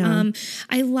agree. Yeah.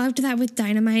 I loved that with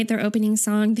Dynamite, their opening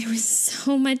song. There was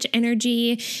so much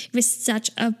energy. It was such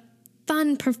a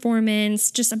fun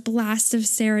performance, just a blast of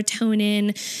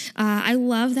serotonin. I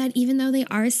love that even though they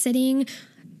are sitting,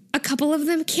 a couple of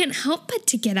them can't help but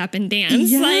to get up and dance.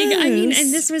 Yes. Like, I mean,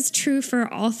 and this was true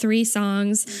for all 3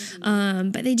 songs,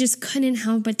 but they just couldn't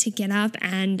help but to get up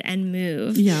and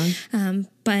move. Yeah.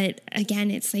 But again,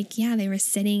 it's like, yeah, they were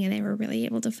sitting and they were really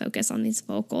able to focus on these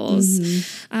vocals.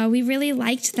 We really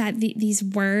liked that these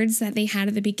words that they had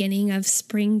at the beginning of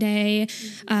Spring Day.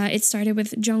 It started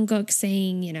with Jungkook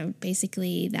saying, you know,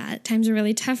 basically that times are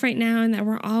really tough right now and that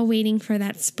we're all waiting for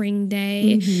that spring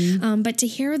day. But to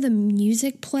hear the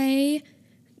music play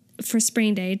for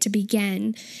Spring Day to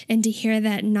begin and to hear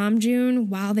that Namjoon,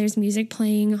 while there's music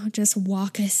playing, just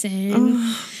walk us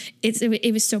in.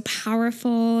 It was so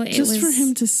powerful. Just for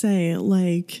him to say,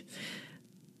 like,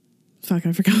 fuck,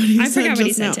 I forgot what he said. I forgot what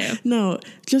he just said now. too. No,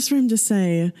 just for him to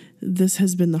say, this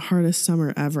has been the hardest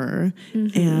summer ever.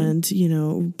 And, you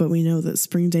know, but we know that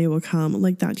Spring Day will come.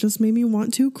 Like, that just made me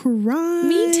want to cry.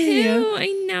 Me too.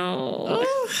 I know.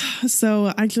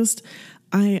 So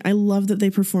I love that they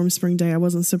performed Spring Day. I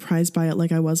wasn't surprised by it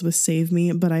like I was with Save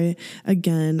Me, but I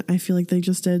feel like they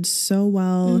just did so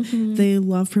well. They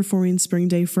love performing Spring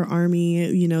Day for ARMY.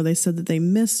 You know, they said that they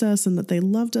missed us and that they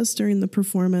loved us during the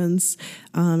performance.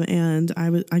 And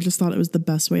I just thought it was the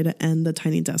best way to end the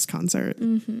Tiny Desk concert.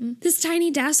 This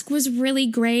Tiny Desk was really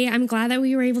great. I'm glad that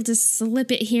we were able to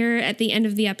slip it here at the end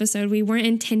of the episode. We weren't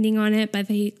intending on it, but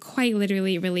they quite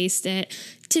literally released it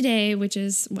today, which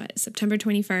is September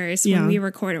 21st when we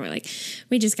recorded. We're like,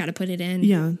 we just got to put it in.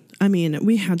 Yeah. I mean,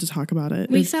 we had to talk about it.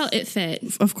 We felt it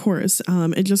fit. Of course.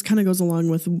 It just kind of goes along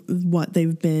with what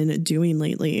they've been doing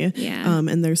lately. Yeah.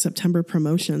 And their September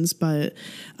promotions. But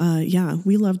yeah,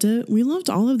 we loved it. We loved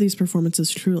all of these performances,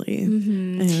 truly.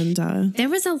 And there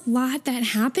was a lot that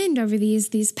happened over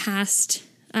these past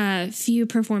few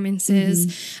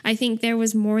performances. I think there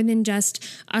was more than just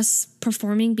us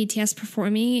performing, BTS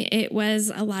performing. It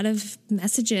was a lot of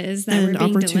messages that were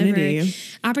being delivered.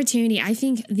 Opportunity. I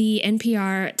think the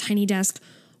NPR Tiny Desk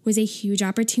was a huge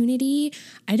opportunity.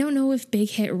 I don't know if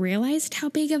Big Hit realized how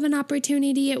big of an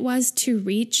opportunity it was to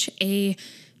reach a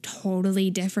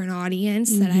totally different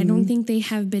audience that I don't think they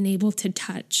have been able to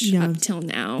touch up till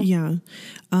now. Yeah.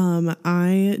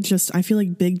 I feel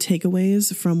like big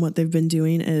takeaways from what they've been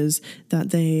doing is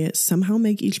that they somehow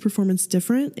make each performance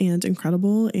different and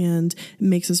incredible and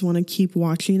makes us want to keep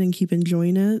watching and keep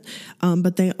enjoying it.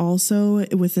 But they also,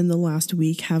 within the last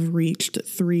week, have reached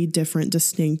 3 different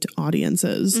distinct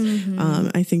audiences.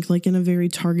 I think like in a very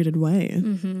targeted way.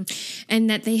 And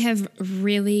that they have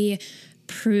really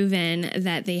proven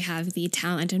that they have the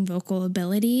talent and vocal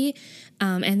ability,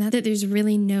 and that there's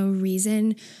really no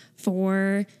reason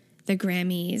for the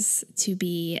Grammys to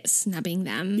be snubbing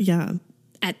them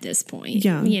at this point.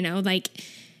 You know, like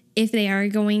if they are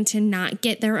going to not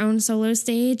get their own solo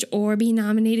stage or be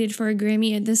nominated for a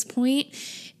Grammy at this point,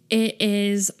 it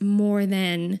is more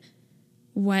than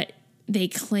what they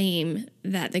claim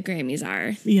that the Grammys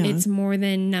are. It's more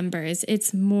than numbers.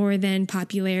 It's more than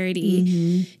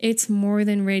popularity. It's more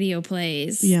than radio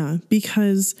plays. Yeah,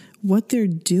 because what they're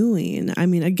doing, I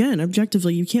mean, again,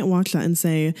 objectively, you can't watch that and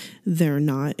say they're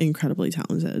not incredibly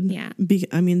talented. Yeah.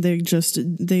 I mean,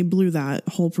 they blew that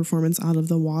whole performance out of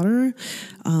the water.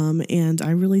 And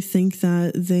I really think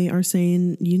that they are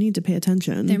saying you need to pay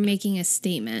attention. They're making a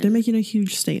statement. They're making a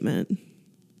huge statement.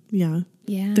 Yeah.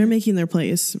 Yeah. They're making their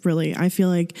place, really. I feel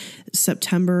like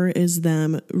September is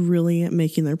them really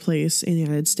making their place in the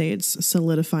United States,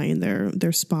 solidifying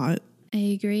their spot. I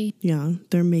agree. Yeah.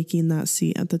 They're making that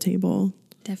seat at the table.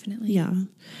 Definitely. Yeah.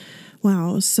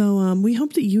 Wow. So we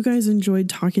hope that you guys enjoyed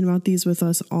talking about these with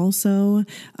us also.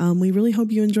 We really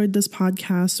hope you enjoyed this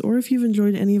podcast, or if you've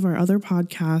enjoyed any of our other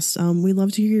podcasts, we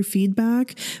love to hear your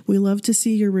feedback. We love to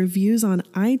see your reviews on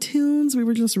iTunes. We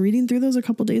were just reading through those a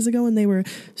couple days ago and they were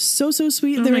so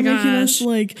sweet. Oh they were making us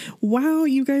like, wow,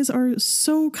 you guys are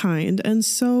so kind and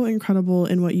so incredible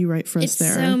in what you write for us there.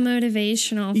 It's so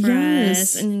motivational for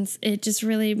us, and it just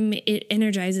really it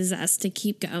energizes us to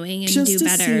keep going and just do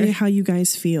better. To see how you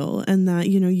guys feel. And that,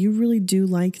 you know, you really do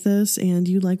like this and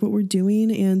you like what we're doing.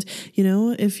 And, you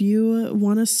know, if you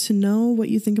want us to know what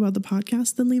you think about the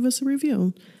podcast, then leave us a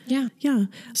review. Yeah. Yeah.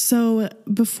 So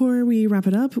before we wrap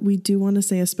it up, we do want to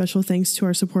say a special thanks to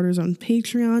our supporters on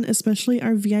Patreon, especially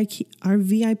our VIP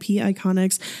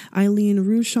iconics, Eileen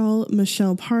Ruschall,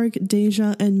 Michelle Park,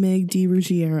 Deja, and Meg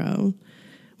DiRuggiero.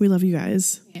 We love you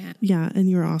guys. Yeah. Yeah. And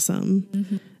you're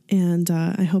awesome. And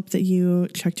I hope that you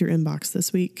checked your inbox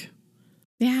this week.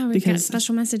 Yeah, we've got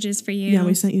special messages for you. Yeah,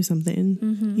 we sent you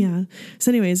something. Yeah.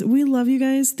 So anyways, we love you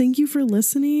guys. Thank you for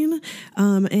listening.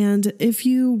 And if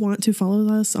you want to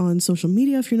follow us on social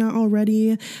media, if you're not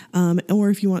already,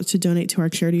 or if you want to donate to our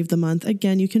charity of the month,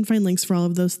 again, you can find links for all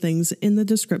of those things in the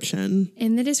description.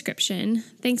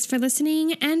 Thanks for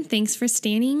listening, and thanks for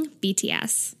standing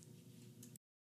BTS.